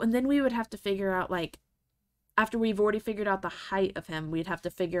 Oh, and then we would have to figure out, like, after we've already figured out the height of him, we'd have to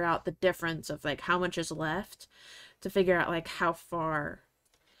figure out the difference of, like, how much is left to figure out, like, how far.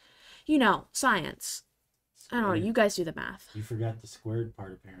 You know, science. I don't know, you guys do the math. You forgot the squared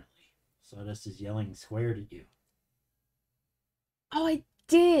part, apparently. Sawdust is yelling squared at you. Oh, I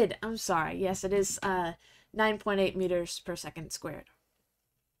did! I'm sorry. Yes, it is 9.8 meters per second squared.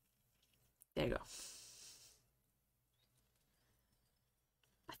 There you go.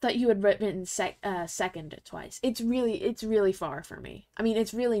 I thought you had written second twice. It's really far for me. I mean,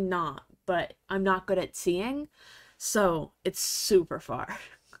 it's really not, but I'm not good at seeing, so it's super far.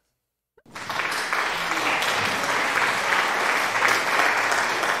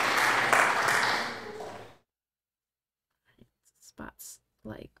 Spots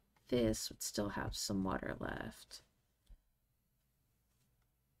like this would still have some water left.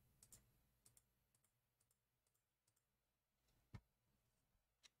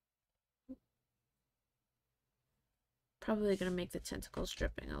 Probably gonna make the tentacles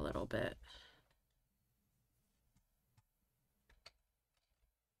dripping a little bit.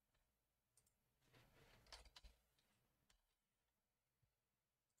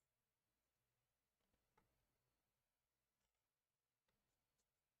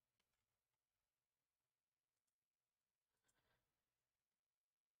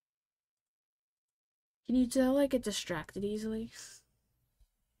 Can you tell I get distracted easily? It's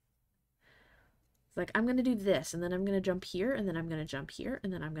like, I'm gonna do this, and then I'm gonna jump here, and then I'm gonna jump here,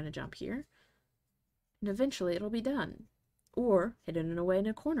 and then I'm gonna jump here. And eventually it'll be done. Or hidden away in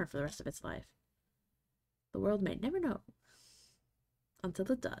a corner for the rest of its life. The world may never know. Until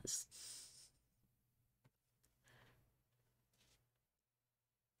it does.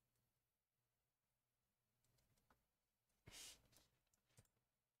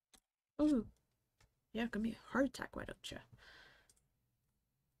 Ooh. Yeah, give me a heart attack, why don't you?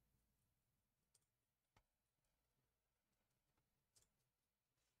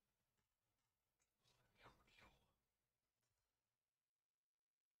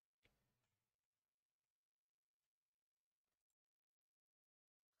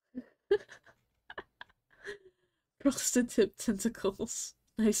 Frosted tip tentacles.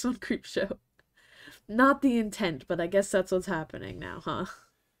 Nice one, Creep Show. Not the intent, but I guess that's what's happening now, huh?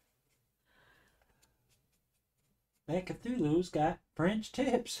 That Cthulhu's got French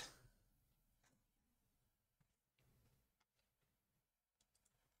tips.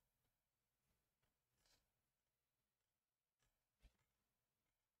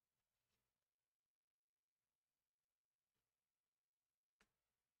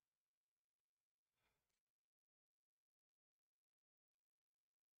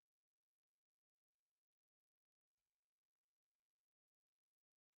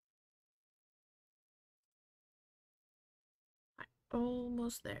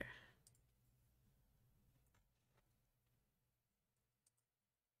 Almost there.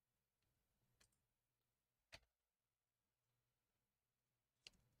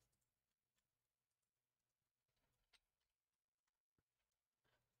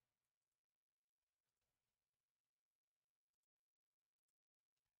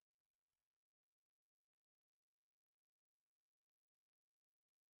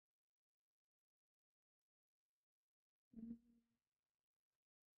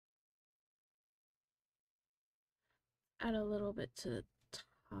 Add a little bit to the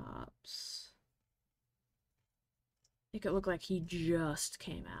tops. Make it look like he just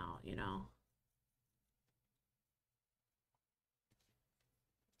came out, you know?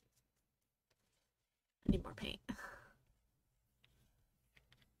 I need more paint.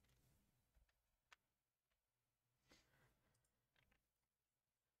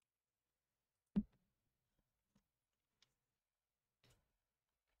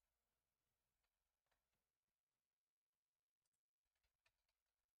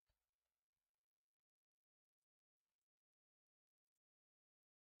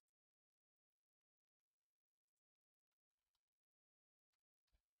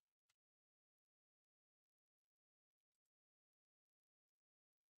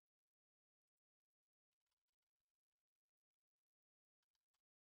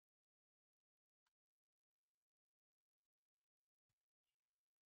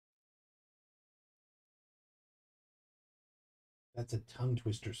 That's a tongue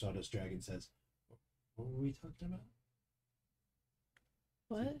twister, Sawdust Dragon says. What were we talking about?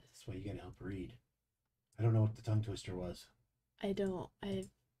 What? That's why you gotta help read. I don't know what the tongue twister was. I don't.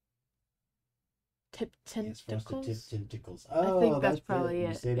 Tip Yes, frosted tip tentacles? tentacles. I Oh, think that's it. probably You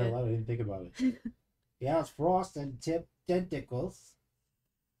it. say it out loud, I didn't think about it. Yeah, it's frosted tip tentacles.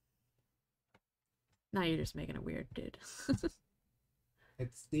 Now you're just making it weird, dude.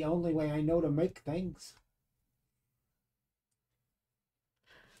 It's the only way I know to make things.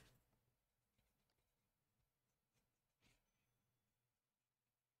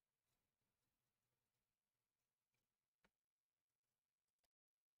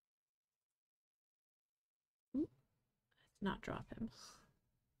 Not drop him.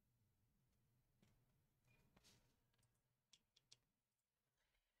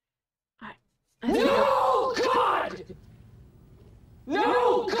 No, God!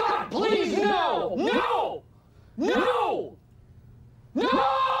 No, God, please, no! No! No! No!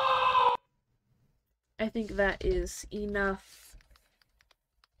 I think that is enough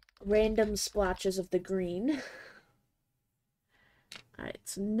random splotches of the green. Alright,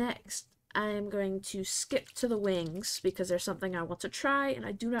 so next I am going to skip to the wings because there's something I want to try and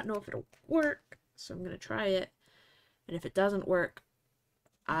I do not know if it'll work. So I'm going to try it. And if it doesn't work,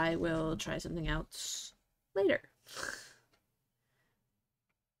 I will try something else later.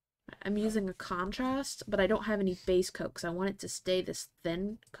 I'm using a contrast, but I don't have any base coat because I want it to stay this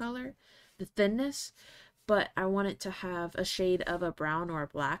thin color, the thinness, but I want it to have a shade of a brown or a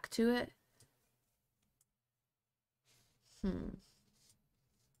black to it.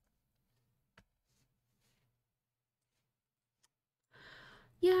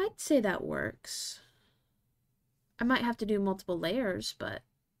 Yeah, I'd say that works. I might have to do multiple layers, but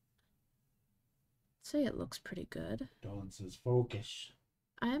I'd say it looks pretty good. Dawn says focus.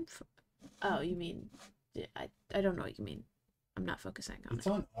 I am. Oh, you mean? I don't know what you mean. I'm not focusing on It's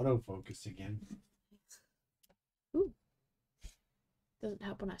on autofocus again. Ooh. Doesn't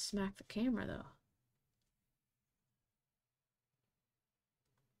help when I smack the camera though.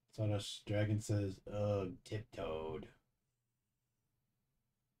 Sawdust Dragon says, ugh, tiptoed.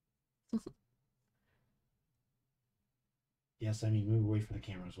 Yes, I mean move away from the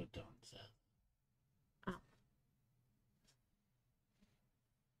camera is what Dawn said. Oh.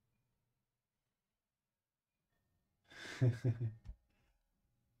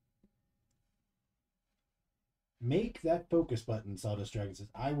 Make that focus button, Sawdust Dragon says.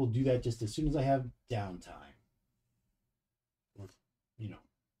 I will do that just as soon as I have downtime. Or, you know,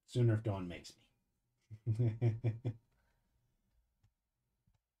 sooner if Dawn makes me.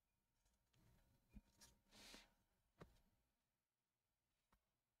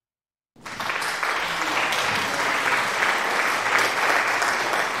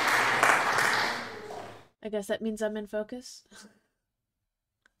 I guess that means I'm in focus.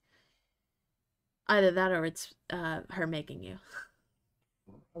 Either that or it's her making you.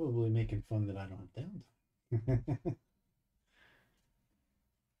 Probably making fun that I don't have downtime.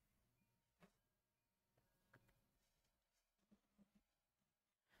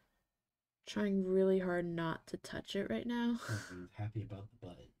 Trying really hard not to touch it right now. I'm happy about the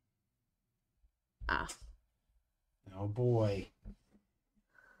butt. Ah. Oh boy.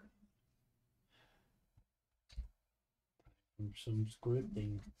 Some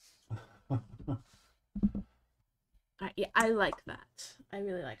scripting. Yeah, I like that. I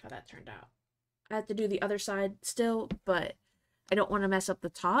really like how that turned out. I have to do the other side still, but I don't want to mess up the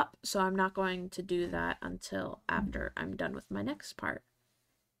top, so I'm not going to do that until after I'm done with my next part.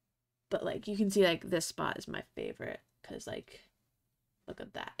 But, like, you can see, like, this spot is my favorite, because, like, look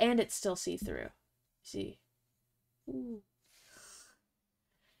at that. And it's still see-through. See? Ooh.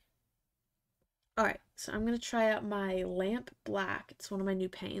 Alright, so I'm going to try out my Lamp Black. It's one of my new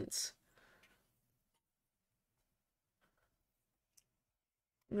paints.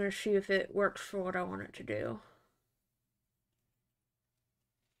 I'm going to see if it works for what I want it to do.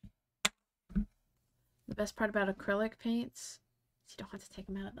 The best part about acrylic paints is you don't have to take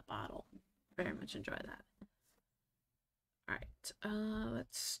them out of the bottle. I very much enjoy that. Alright,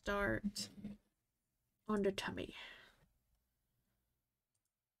 let's start on the tummy.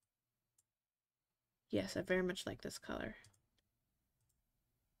 Yes, I very much like this color.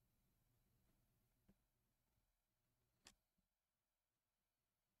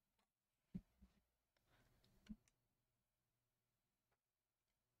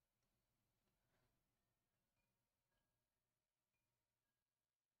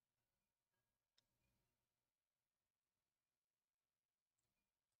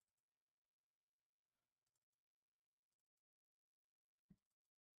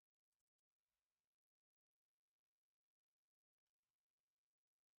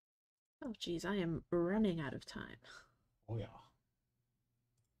 Oh, geez, I am running out of time. Oh, yeah.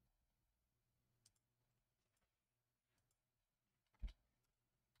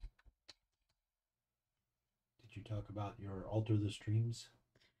 Did you talk about your alter the streams?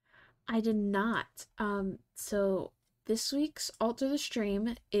 I did not. So this week's Alter the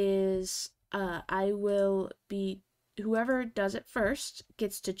Stream is I will be whoever does it first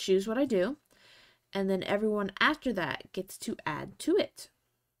gets to choose what I do, and then everyone after that gets to add to it.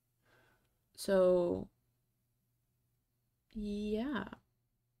 So yeah.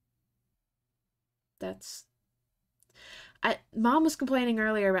 That's Mom was complaining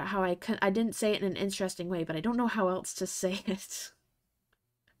earlier about how I didn't say it in an interesting way, but I don't know how else to say it.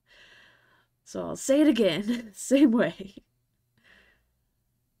 So I'll say it again, same way.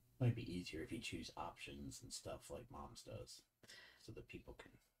 Might be easier if you choose options and stuff like Mom's does, so that people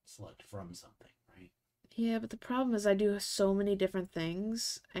can select from something, right? Yeah, but the problem is I do so many different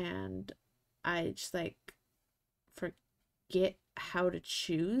things, and I just like forget how to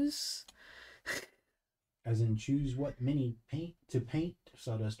choose. As in, choose what mini paint to paint.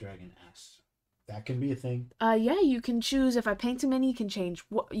 Sawdust Dragon asks. That can be a thing. Yeah, you can choose if I paint a mini, you can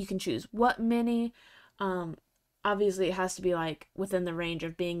choose what mini. Obviously it has to be like within the range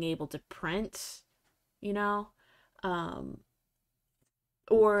of being able to print, you know?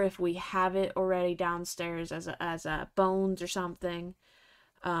 Or if we have it already downstairs as a bones or something.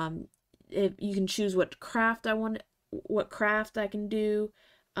 If you can choose what craft I can do.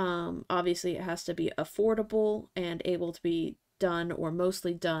 Obviously it has to be affordable and able to be done or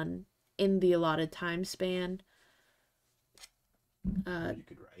mostly done in the allotted time span. You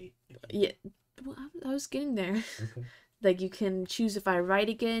could write. Yeah, well, I was getting there. Okay. Like you can choose if I write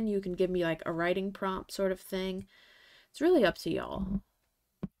again, you can give me like a writing prompt sort of thing. It's really up to y'all.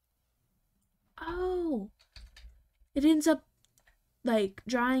 Oh, it ends up like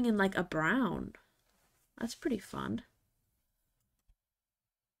drying in like a brown. That's pretty fun.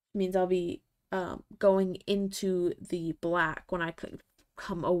 Means I'll be going into the black when I could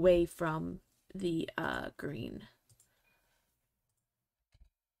come away from the green.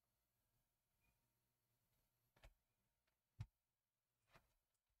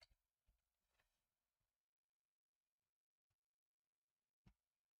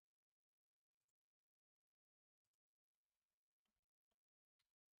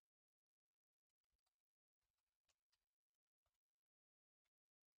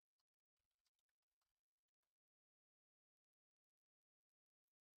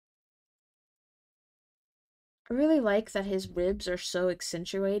 I really like that his ribs are so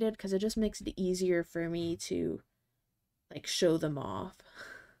accentuated because it just makes it easier for me to like show them off.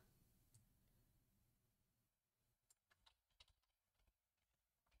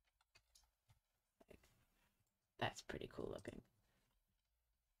 That's pretty cool looking.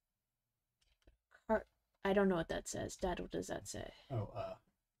 I don't know what that says. Dad, what does that say? Oh,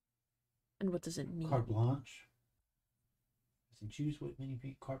 And what does it mean? carte blanche. As in, choose what mini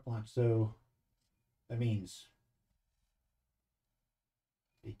paint carte blanche. So that means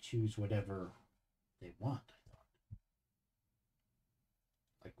they choose whatever they want, I thought.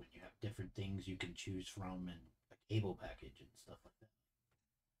 Like when you have different things you can choose from and like able package and stuff like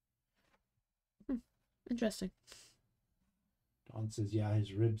that. Interesting. Don says, yeah,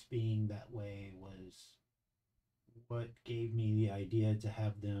 his ribs being that way was what gave me the idea to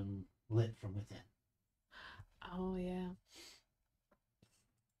have them lit from within. Oh, yeah.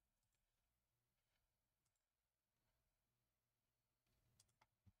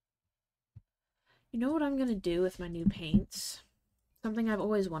 You know what I'm gonna do with my new paints? Something I've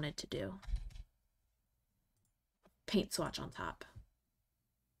always wanted to do. Paint swatch on top.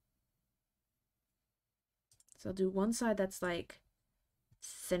 So I'll do one side that's like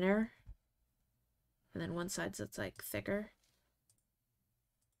thinner, and then one side that's like thicker.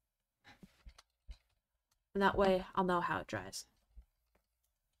 And that way I'll know how it dries.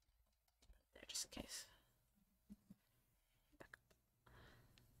 There, just in case.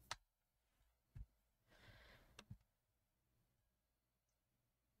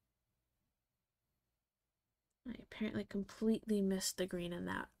 I apparently completely missed the green in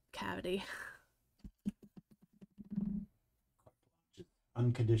that cavity.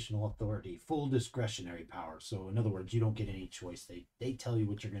 Unconditional authority, full discretionary power. So in other words, you don't get any choice. They tell you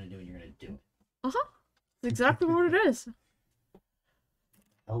what you're gonna do and you're gonna do it. Uh-huh. That's exactly what it is.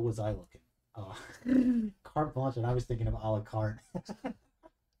 How was I looking? Carte blanche, and I was thinking of a la carte.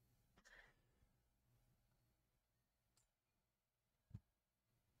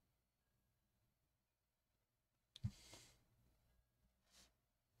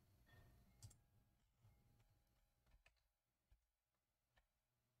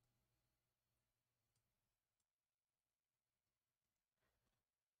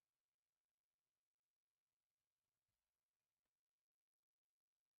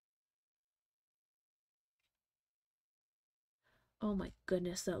 Oh my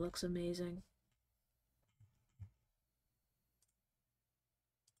goodness, that looks amazing.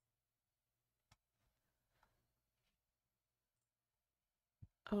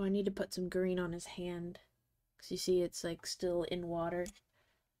 Oh, I need to put some green on his hand. Because you see it's like still in water.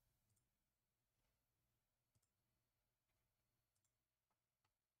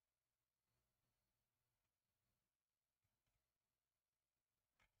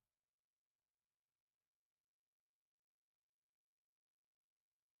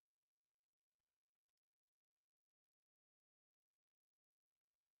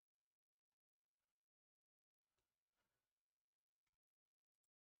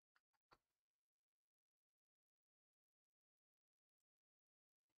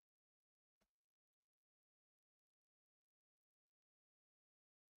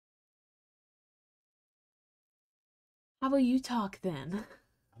 How about you talk then?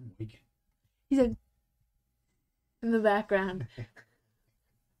 I'm waking. He's like in the background.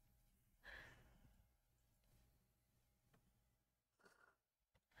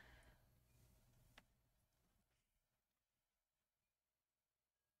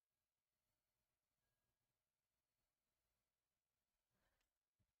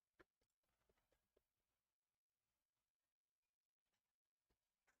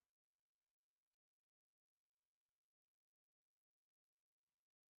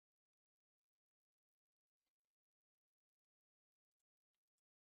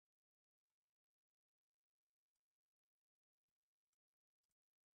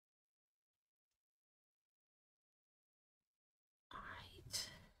 Alright.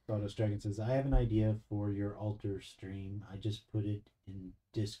 Stardust Dragon says, I have an idea for your altar stream. I just put it in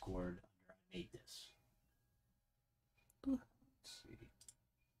Discord under I made this. Let's see.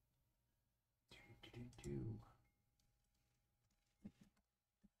 Do.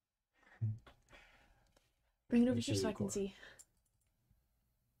 Bring it Let over me here show so you I can Cora. see.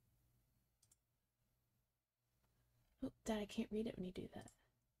 Oh, Dad, I can't read it when you do that.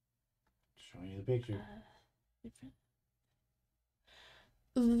 Showing you the picture.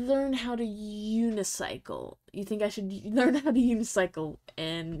 Learn how to unicycle. You think I should learn how to unicycle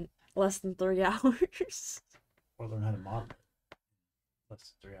in less than 3 hours? Or learn how to model it.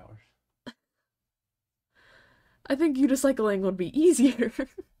 Less than 3 hours. I think unicycling would be easier.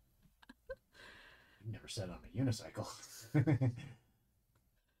 You never said on a unicycle.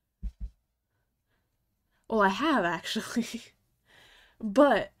 Well, I have actually.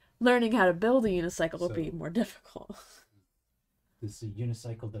 But learning how to build a unicycle would be more difficult. This is a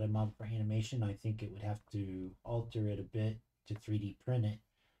unicycle that I modeled for animation. I think it would have to alter it a bit to 3D print it,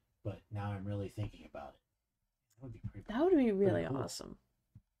 but now I'm really thinking about it. That would be pretty. That would be really cool. awesome.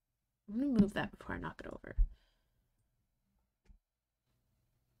 I'm gonna move that before I knock it over.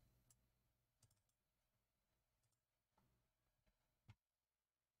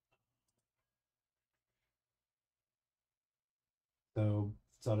 So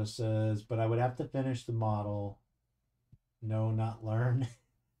Soda says, but I would have to finish the model. No, not learn.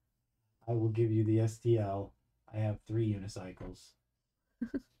 I will give you the STL. I have 3 unicycles.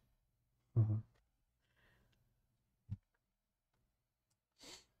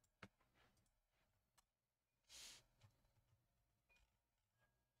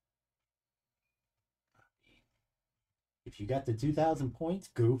 If you got the 2,000 points,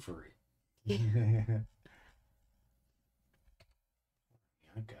 go for it. Yeah.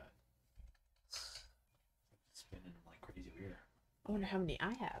 I got spinning like crazy over here. I wonder how many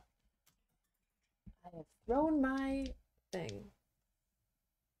I have. I have thrown my thing.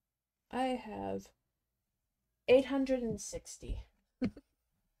 I have 860.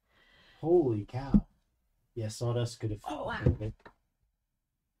 Holy cow. Yeah, Sawdust could have. Oh, wow. It.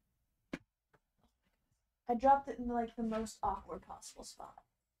 I dropped it in like the most awkward possible spot.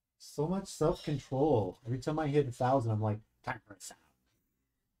 So much self-control. Every time I hit 1,000, I'm like, time for a sound.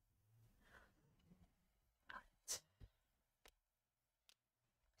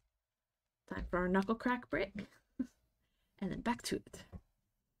 Time for our knuckle crack break. And then back to it.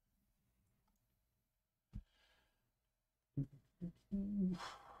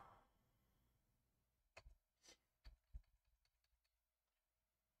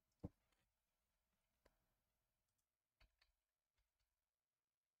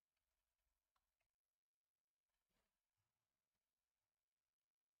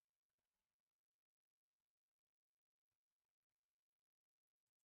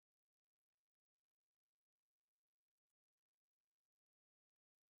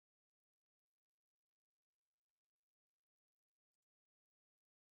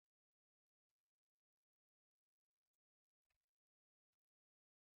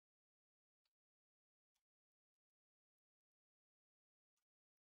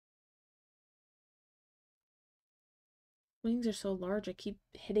 wings are so large, I keep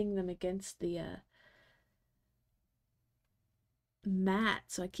hitting them against the mat,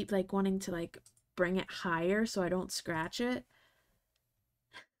 so I keep like wanting to like bring it higher so I don't scratch it.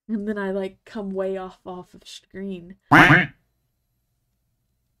 And then I like come way off of screen.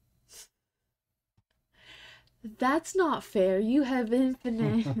 That's not fair. You have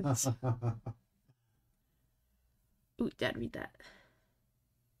infinite. Ooh, Dad, read that.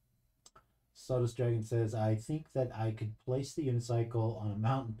 Sawdust Dragon says, I think that I could place the unicycle on a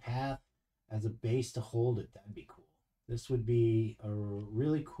mountain path as a base to hold it. That'd be cool. This would be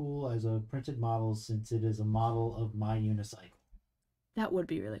really cool as a printed model since it is a model of my unicycle. That would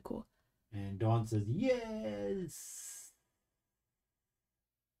be really cool. And Dawn says, yes.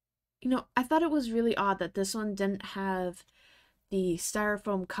 You know, I thought it was really odd that this one didn't have the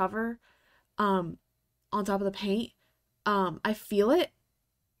styrofoam cover on top of the paint. I feel it.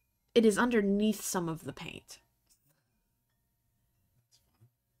 It is underneath some of the paint.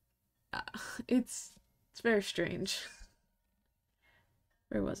 It's very strange.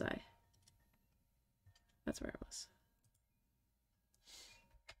 Where was I? That's where I was.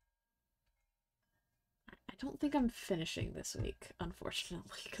 I don't think I'm finishing this week,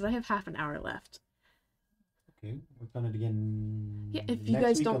 unfortunately, because I have half an hour left. Okay, work on it again. Yeah, if you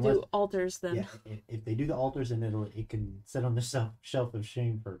guys don't do altars, then yeah, if they do the altars, then it can sit on the shelf of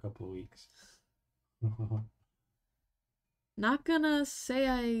shame for a couple of weeks. Not gonna say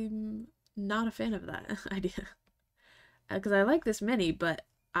I'm not a fan of that idea, because I like this mini, but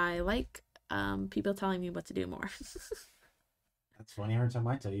I like people telling me what to do more. That's funny. Every time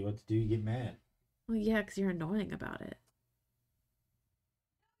I tell you what to do, you get mad. Well, yeah, because you're annoying about it.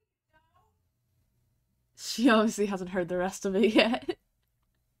 She obviously hasn't heard the rest of it yet.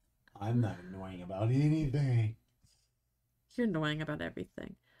 I'm not annoying about anything. You're annoying about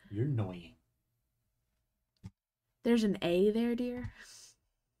everything. You're annoying. There's an A there, dear.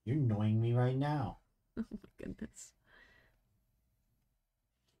 You're annoying me right now. Oh my goodness.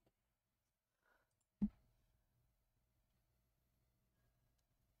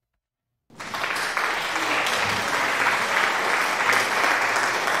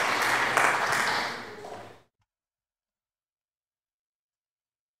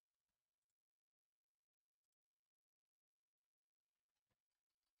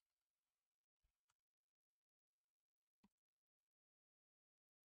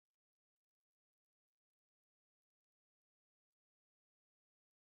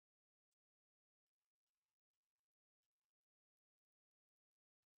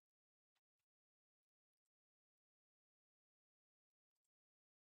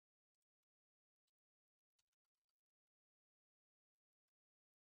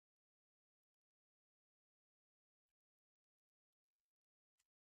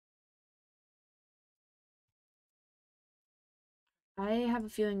 I have a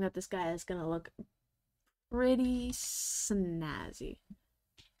feeling that this guy is gonna look pretty snazzy.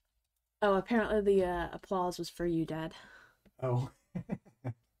 Oh, apparently the applause was for you, Dad. Oh.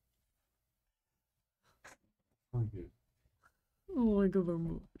 Thank you. Oh, thank you very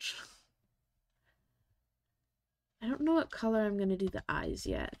much. I don't know what color I'm gonna do the eyes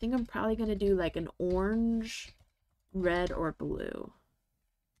yet. I think I'm probably gonna do like an orange, red, or blue.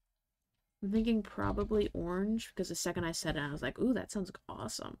 I'm thinking probably orange because the second I said it, I was like, ooh, that sounds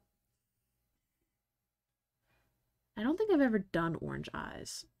awesome. I don't think I've ever done orange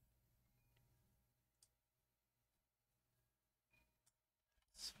eyes.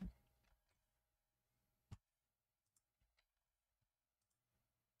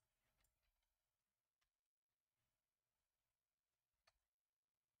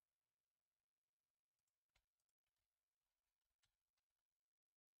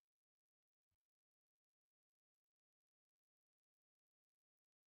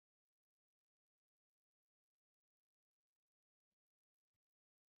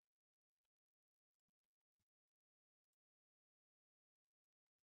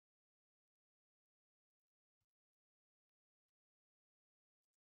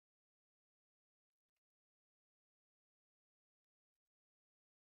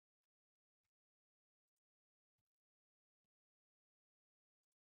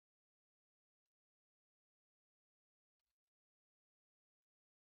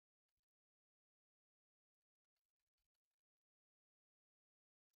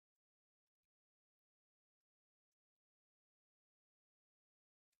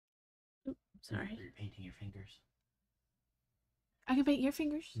 Sorry. Are you painting your fingers? I can paint your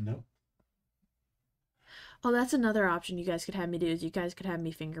fingers? Nope. Oh, that's another option you guys could have me do, is you guys could have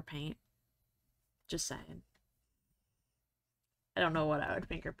me finger paint. Just saying. I don't know what I would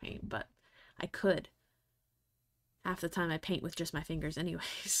finger paint, but I could. half the time I paint with just my fingers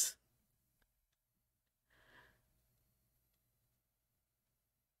anyways.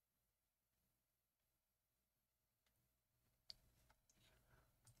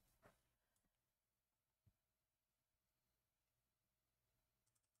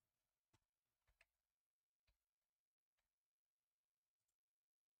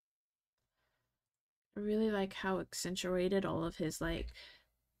 I really like how accentuated all of his, like,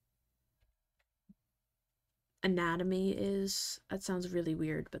 anatomy is. That sounds really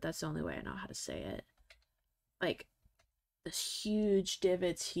weird, but that's the only way I know how to say it. Like, this huge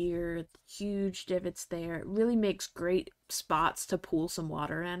divots here, huge divots there. It really makes great spots to pool some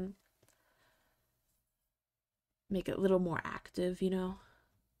water in. Make it a little more active, you know?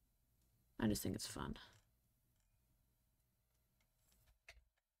 I just think it's fun.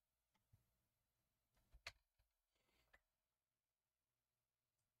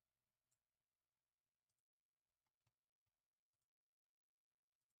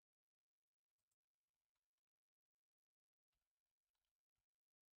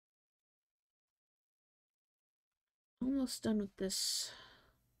 Almost done with this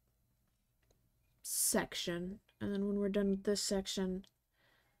section, and then when we're done with this section,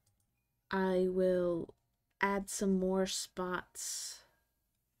 I will add some more spots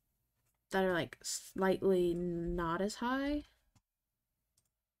that are like slightly not as high.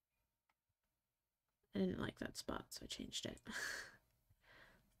 I didn't like that spot, so I changed it.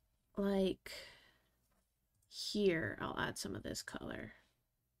 Like here, I'll add some of this color.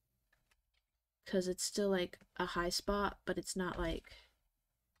 Because it's still like a high spot, but it's not like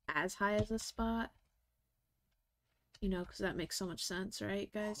as high as this spot. You know, because that makes so much sense,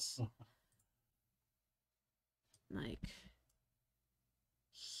 right, guys? Like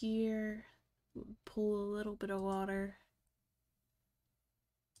here, pull a little bit of water.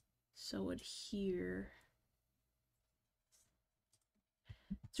 So would here.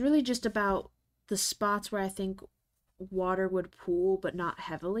 It's really just about the spots where I think water would pool, but not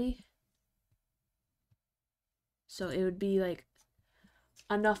heavily. So it would be like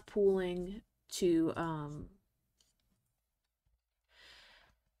enough pooling to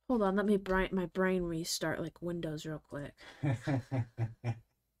hold on, let me my brain restart like Windows real quick.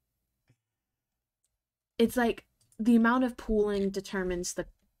 It's like the amount of pooling determines the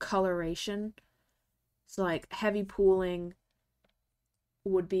coloration. So like heavy pooling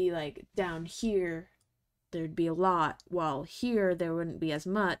would be like down here there'd be a lot, while here there wouldn't be as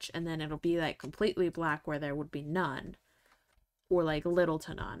much, and then it'll be like completely black where there would be none, or like little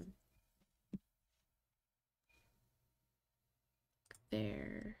to none.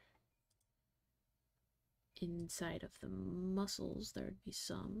 There. Inside of the muscles there'd be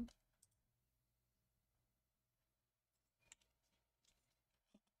some.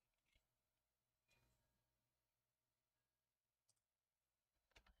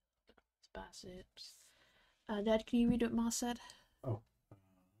 Biceps. Dad, can you read what Ma said? Oh.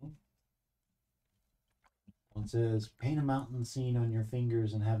 One says, paint a mountain scene on your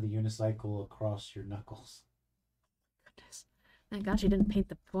fingers and have the unicycle across your knuckles. Goodness. Thank God she didn't paint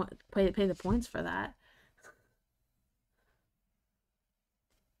the pay the points for that.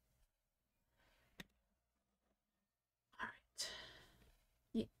 Alright.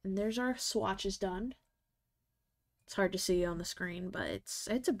 Yeah, and there's our swatches done. It's hard to see on the screen, but it's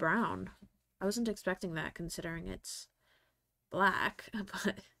a brown. I wasn't expecting that considering it's black,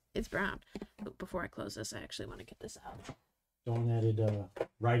 but it's brown. But before I close this, I actually want to get this out. Dawn added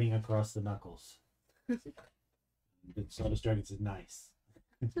writing across the knuckles. Soda's Dragon says nice.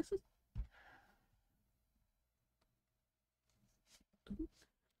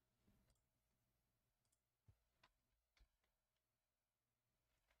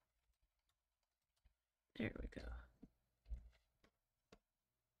 There we go.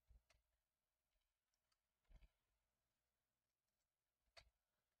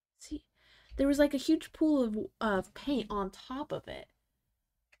 See, there was like a huge pool of paint on top of it.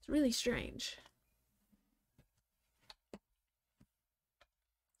 It's really strange.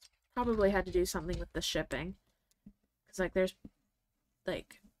 Probably had to do something with the shipping. Because like there's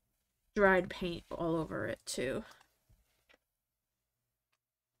like dried paint all over it too.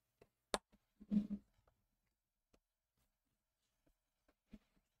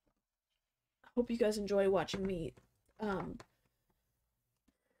 Hope you guys enjoy watching me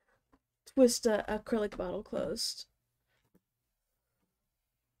twist a acrylic bottle closed.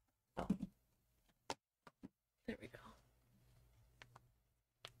 Oh. There we go.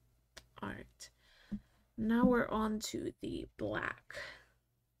 Alright. Now we're on to the black.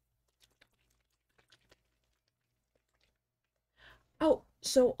 Oh,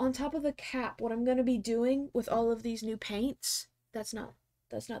 So on top of the cap, what I'm gonna be doing with all of these new paints, that's not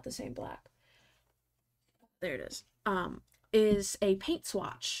the same black. There it is a paint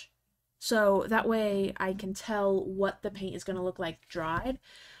swatch. So that way I can tell what the paint is gonna look like dried.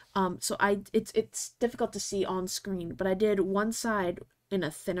 So it's difficult to see on screen, but I did one side in a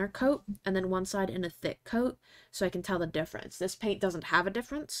thinner coat and then one side in a thick coat so I can tell the difference. This paint doesn't have a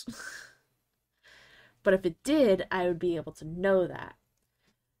difference. But if it did, I would be able to know that.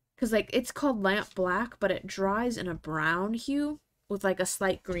 Because, like, it's called lamp black, but it dries in a brown hue with, like, a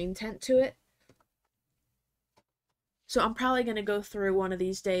slight green tint to it. So I'm probably going to go through one of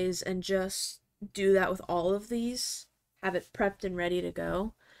these days and just do that with all of these. Have it prepped and ready to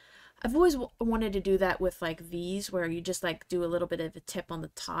go. I've always wanted to do that with, like, these, where you just, like, do a little bit of a tip on the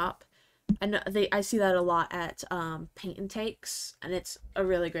top. And I see that a lot at paint and takes, and it's a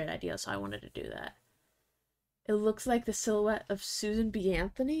really great idea, so I wanted to do that. It looks like the silhouette of Susan B.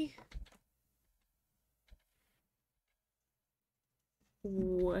 Anthony.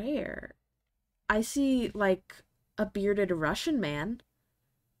 Where? I see, like, a bearded Russian man.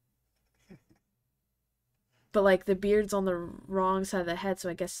 But, like, the beard's on the wrong side of the head, so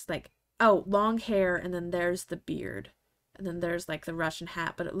I guess, like, oh, long hair, and then there's the beard. And then there's, like, the Russian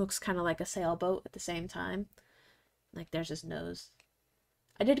hat, but it looks kind of like a sailboat at the same time. Like, there's his nose.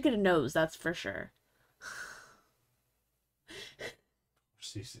 I did get a nose, that's for sure.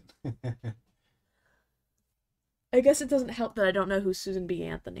 Susan. I guess it doesn't help that I don't know who Susan B.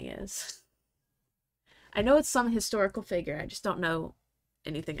 Anthony is. I know it's some historical figure, I just don't know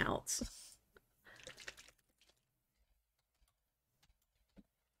anything else.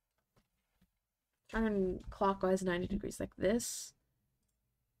 Turn clockwise 90 degrees like this.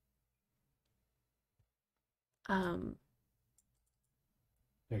 There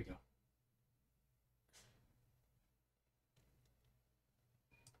you go.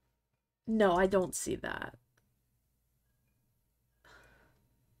 No, I don't see that.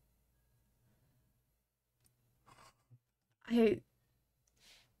 I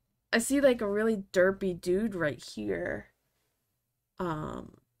see like a really derpy dude right here.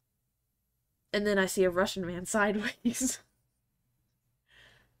 And then I see a Russian man sideways.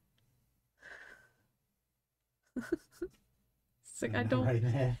 It's like I don't Right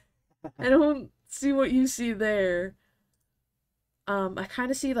there. I don't see what you see there. I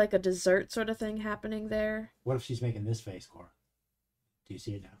kind of see like a dessert sort of thing happening there. What if she's making this face, Cora? Do you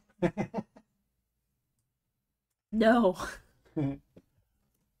see it now? No. I wonder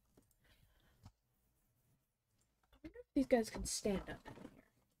if these guys can stand up in here.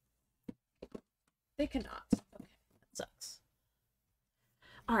 They cannot. Okay, that sucks.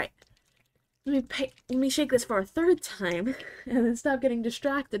 Alright. Let me shake this for a third time and then stop getting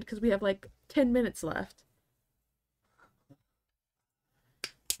distracted because we have like 10 minutes left.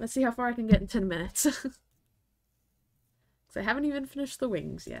 Let's see how far I can get in 10 minutes. Because I haven't even finished the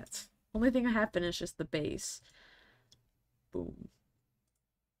wings yet. Only thing I have finished is the base. Boom.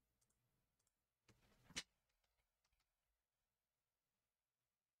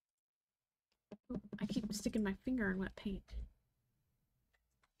 I keep sticking my finger in wet paint.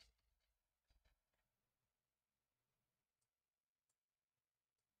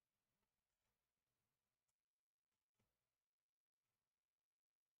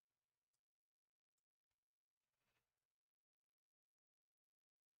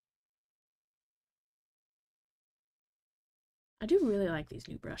 I do really like these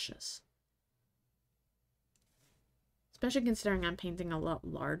new brushes. Especially considering I'm painting a lot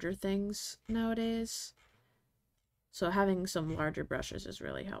larger things nowadays. So having some larger brushes is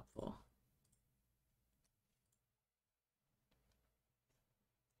really helpful.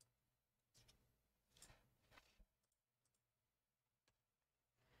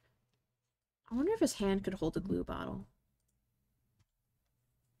 I wonder if his hand could hold a glue bottle.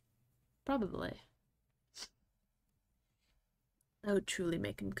 Probably. That would truly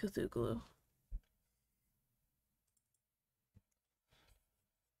make him Cthulhu.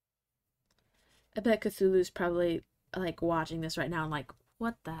 I bet Cthulhu's probably like watching this right now and like,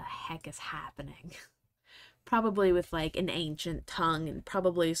 what the heck is happening? Probably with like an ancient tongue and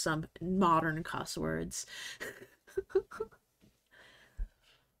probably some modern cuss words.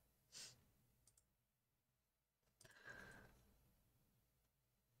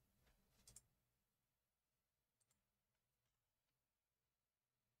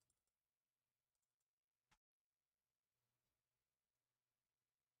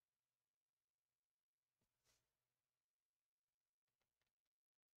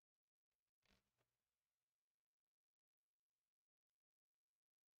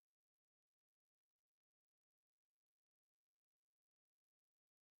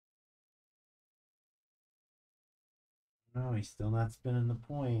 No, he's still not spinning the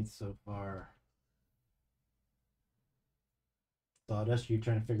points so far. Sawdust, you're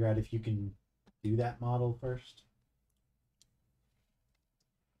trying to figure out if you can do that model first?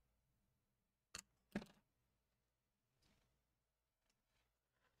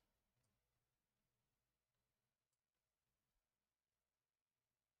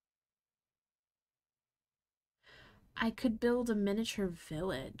 I could build a miniature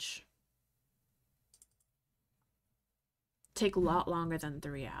village. Take a lot longer than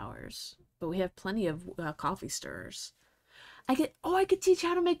 3 hours, but we have plenty of coffee stirrers. I could teach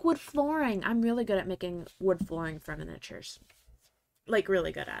how to make wood flooring. I'm really good at making wood flooring for miniatures. Like,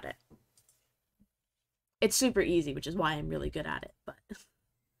 really good at it. It's super easy, which is why I'm really good at it, but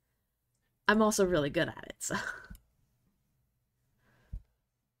I'm also really good at it, so.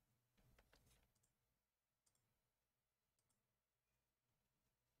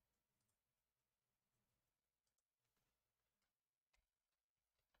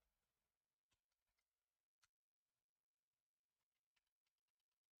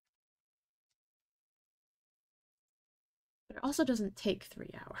 But it also doesn't take 3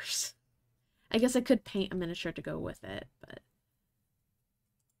 hours. I guess I could paint a miniature to go with it, but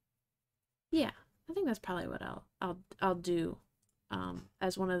yeah, I think that's probably what I'll do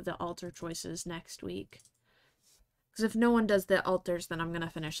as one of the altar choices next week. Because if no one does the altars, then I'm gonna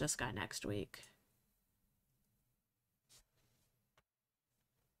finish this guy next week.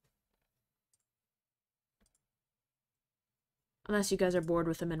 Unless you guys are bored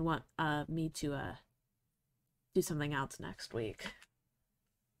with him and want me to do something else next week.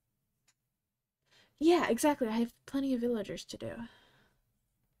 Yeah, exactly. I have plenty of villagers to do.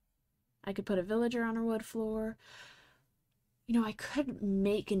 I could put a villager on a wood floor. You know, I could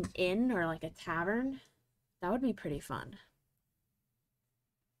make an inn or like a tavern. That would be pretty fun.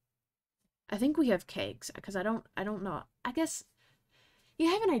 I think we have kegs because I don't know. I guess you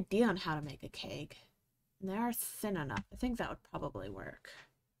have an idea on how to make a keg. And they are thin enough. I think that would probably work.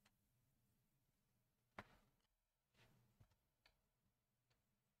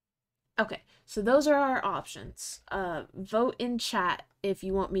 Okay, so those are our options. Vote in chat if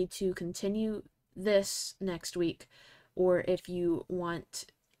you want me to continue this next week or if you want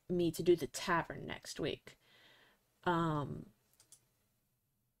me to do the tavern next week. No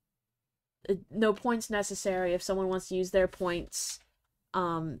points necessary. If someone wants to use their points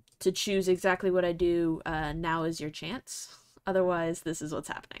to choose exactly what I do, now is your chance. Otherwise, this is what's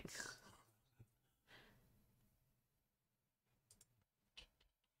happening.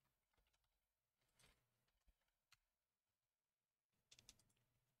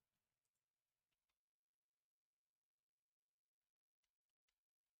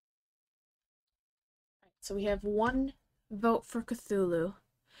 So we have one vote for Cthulhu.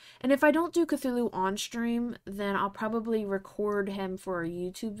 And if I don't do Cthulhu on stream, then I'll probably record him for a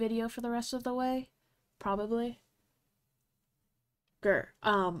YouTube video for the rest of the way. Probably. Gur.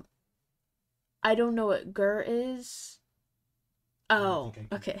 I don't know what Gur is. Oh,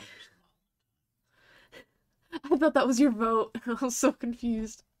 okay. I thought that was your vote. I was so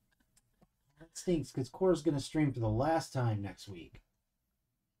confused. That stinks, because Cora's going to stream for the last time next week.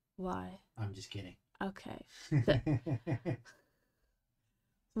 Why? I'm just kidding. Okay.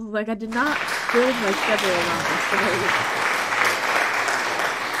 Like, I did not build my schedule around this.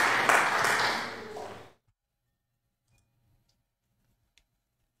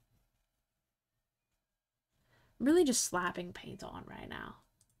 I'm really just slapping paint on right now.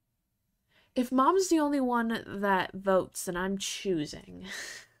 If Mom's the only one that votes, then I'm choosing.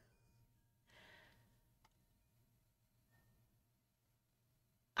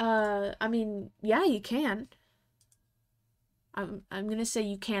 I mean, yeah, you can. I'm gonna say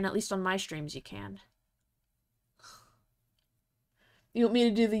you can, at least on my streams you can. You want me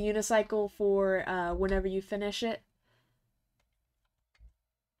to do the unicycle for whenever you finish it?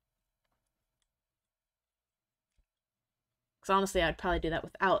 Because honestly, I'd probably do that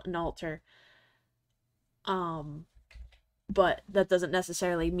without an altar. But that doesn't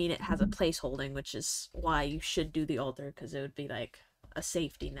necessarily mean it has a place holding, which is why you should do the altar, because it would be like a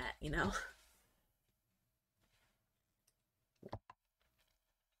safety net, you know?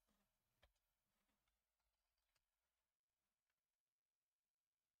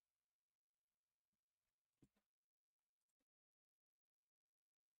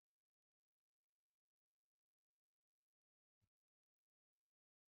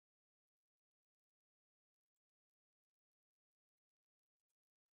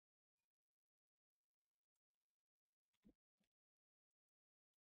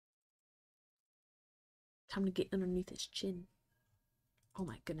 Time to get underneath his chin. Oh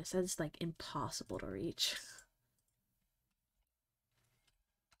my goodness, that is like impossible to reach.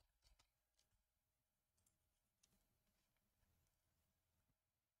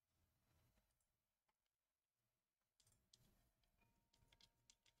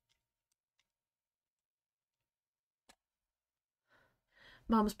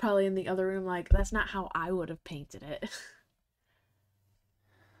 Mom's probably in the other room like, that's not how I would have painted it.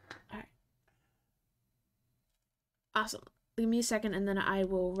 Alright. Awesome. Give me a second and then I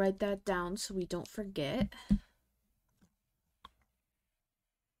will write that down so we don't forget.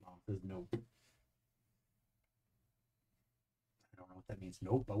 Mom says nope. I don't know what that means.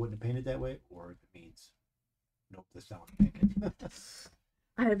 Nope, I wouldn't have painted that way. Or if it means nope, that's not what I'm thinking.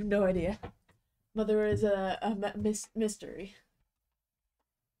 I have no idea. Mother is a mystery.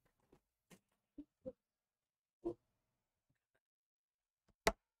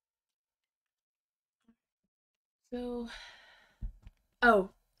 So, oh,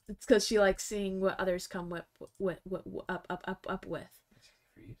 it's because she likes seeing what others come up with. That's easy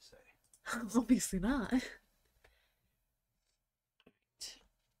for you to say. Obviously not.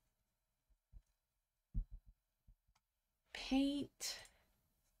 Paint,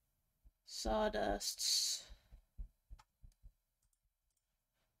 sawdusts,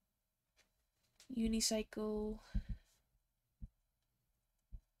 unicycle,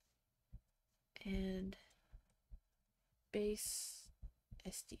 and base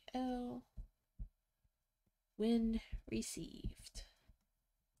STL, when received.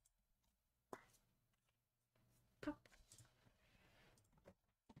 Pop.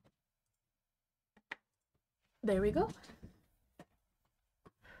 There we go.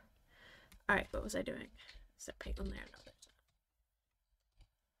 Alright, what was I doing? Is there paint on there? No, there's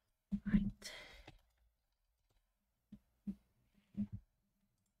not. Alright.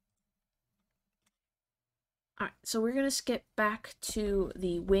 Alright, so we're going to skip back to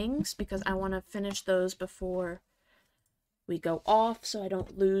the wings because I want to finish those before we go off so I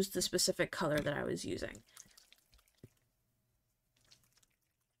don't lose the specific color that I was using.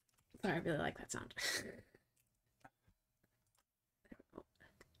 But I really like that sound.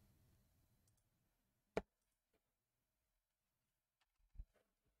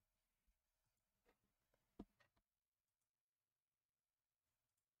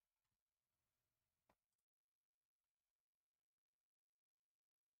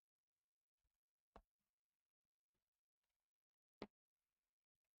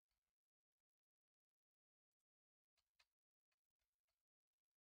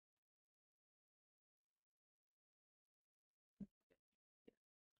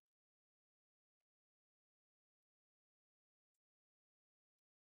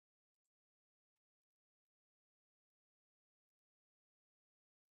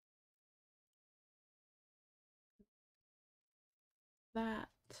 That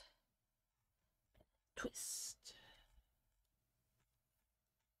twist.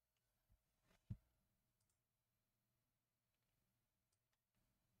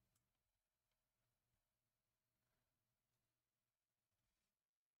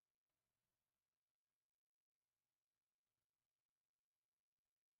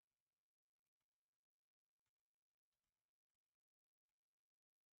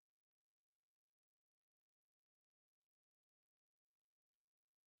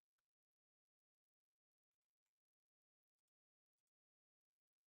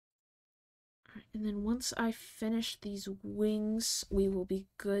 And then once I finish these wings, we will be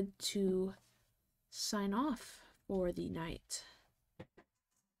good to sign off for the night.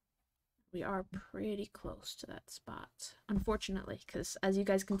 We are pretty close to that spot, unfortunately, because as you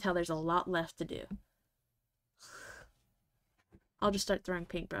guys can tell, there's a lot left to do. I'll just start throwing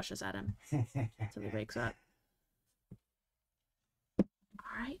paintbrushes at him until he wakes up.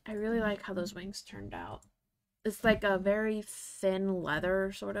 Alright, I really like how those wings turned out. It's like a very thin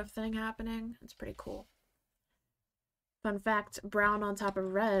leather sort of thing happening. It's pretty cool. Fun fact, brown on top of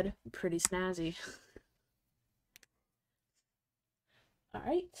red, pretty snazzy.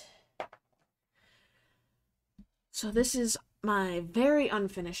 Alright. So this is my very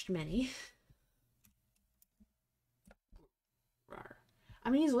unfinished mini.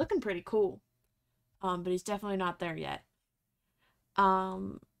 I mean, he's looking pretty cool. But he's definitely not there yet.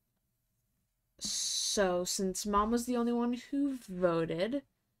 So since Mom was the only one who voted,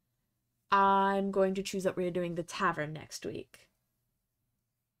 I'm going to choose that we're doing the tavern next week.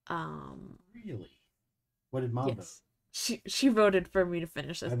 Really? What did Mom vote? She voted for me to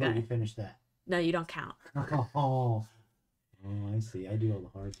finish this guy. I vote you finish that. No, you don't count. Oh, I see. I do all the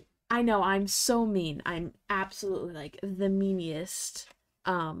hard things. I know, I'm so mean. I'm absolutely like the meaniest.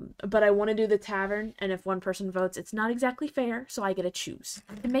 But I want to do the tavern, and if one person votes, it's not exactly fair, so I get to choose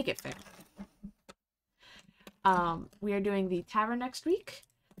and make it fair. We are doing the tavern next week.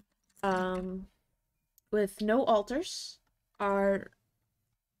 With no altars.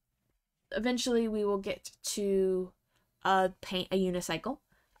 Eventually we will get to paint a unicycle.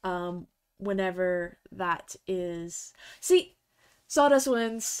 Whenever that is. See, Sawdust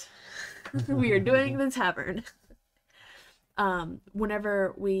wins. We are doing the tavern.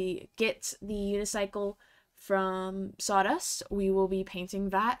 Whenever we get the unicycle from Sawdust, we will be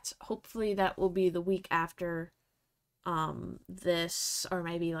painting that. Hopefully that will be the week after this, or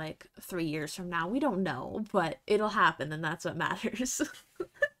maybe like 3 years from now. We don't know, but it'll happen, and that's what matters.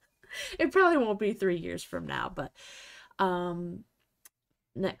 It probably won't be 3 years from now, but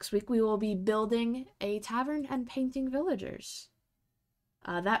next week we will be building a tavern and painting villagers.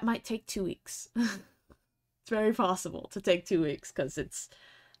 That might take 2 weeks. It's very possible to take 2 weeks, because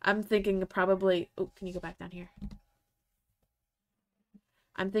I'm thinking probably, oh, can you go back down here?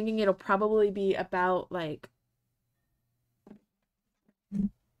 I'm thinking it'll probably be about like,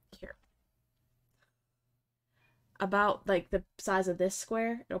 here. About like the size of this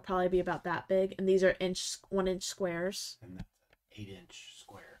square. It'll probably be about that big, and these are 1 inch squares. And that's an 8-inch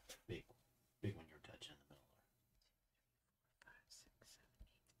square. Big one you're touching in the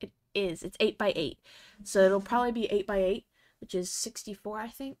middle. It's 8 by 8, so it'll probably be 8 by 8, which is 64, I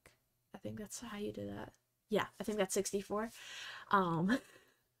think that's how you do that. Yeah, I think that's 64.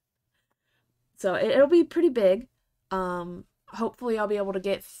 So it'll be pretty big. Hopefully I'll be able to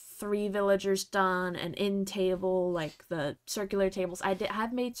get 3 villagers done, an end table, like the circular tables. I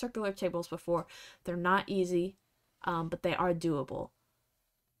have made circular tables before. They're not easy, but they are doable.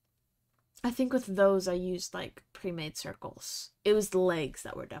 I think with those I used like pre-made circles. It was the legs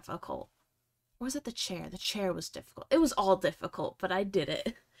that were difficult. Or was it the chair? The chair was difficult. It was all difficult, but I did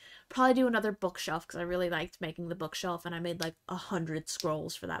it. Probably do another bookshelf, because I really liked making the bookshelf, and I made like 100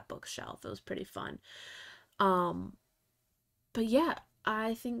 scrolls for that bookshelf. It was pretty fun. But yeah,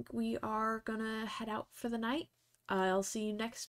 I think we are gonna head out for the night. I'll see you next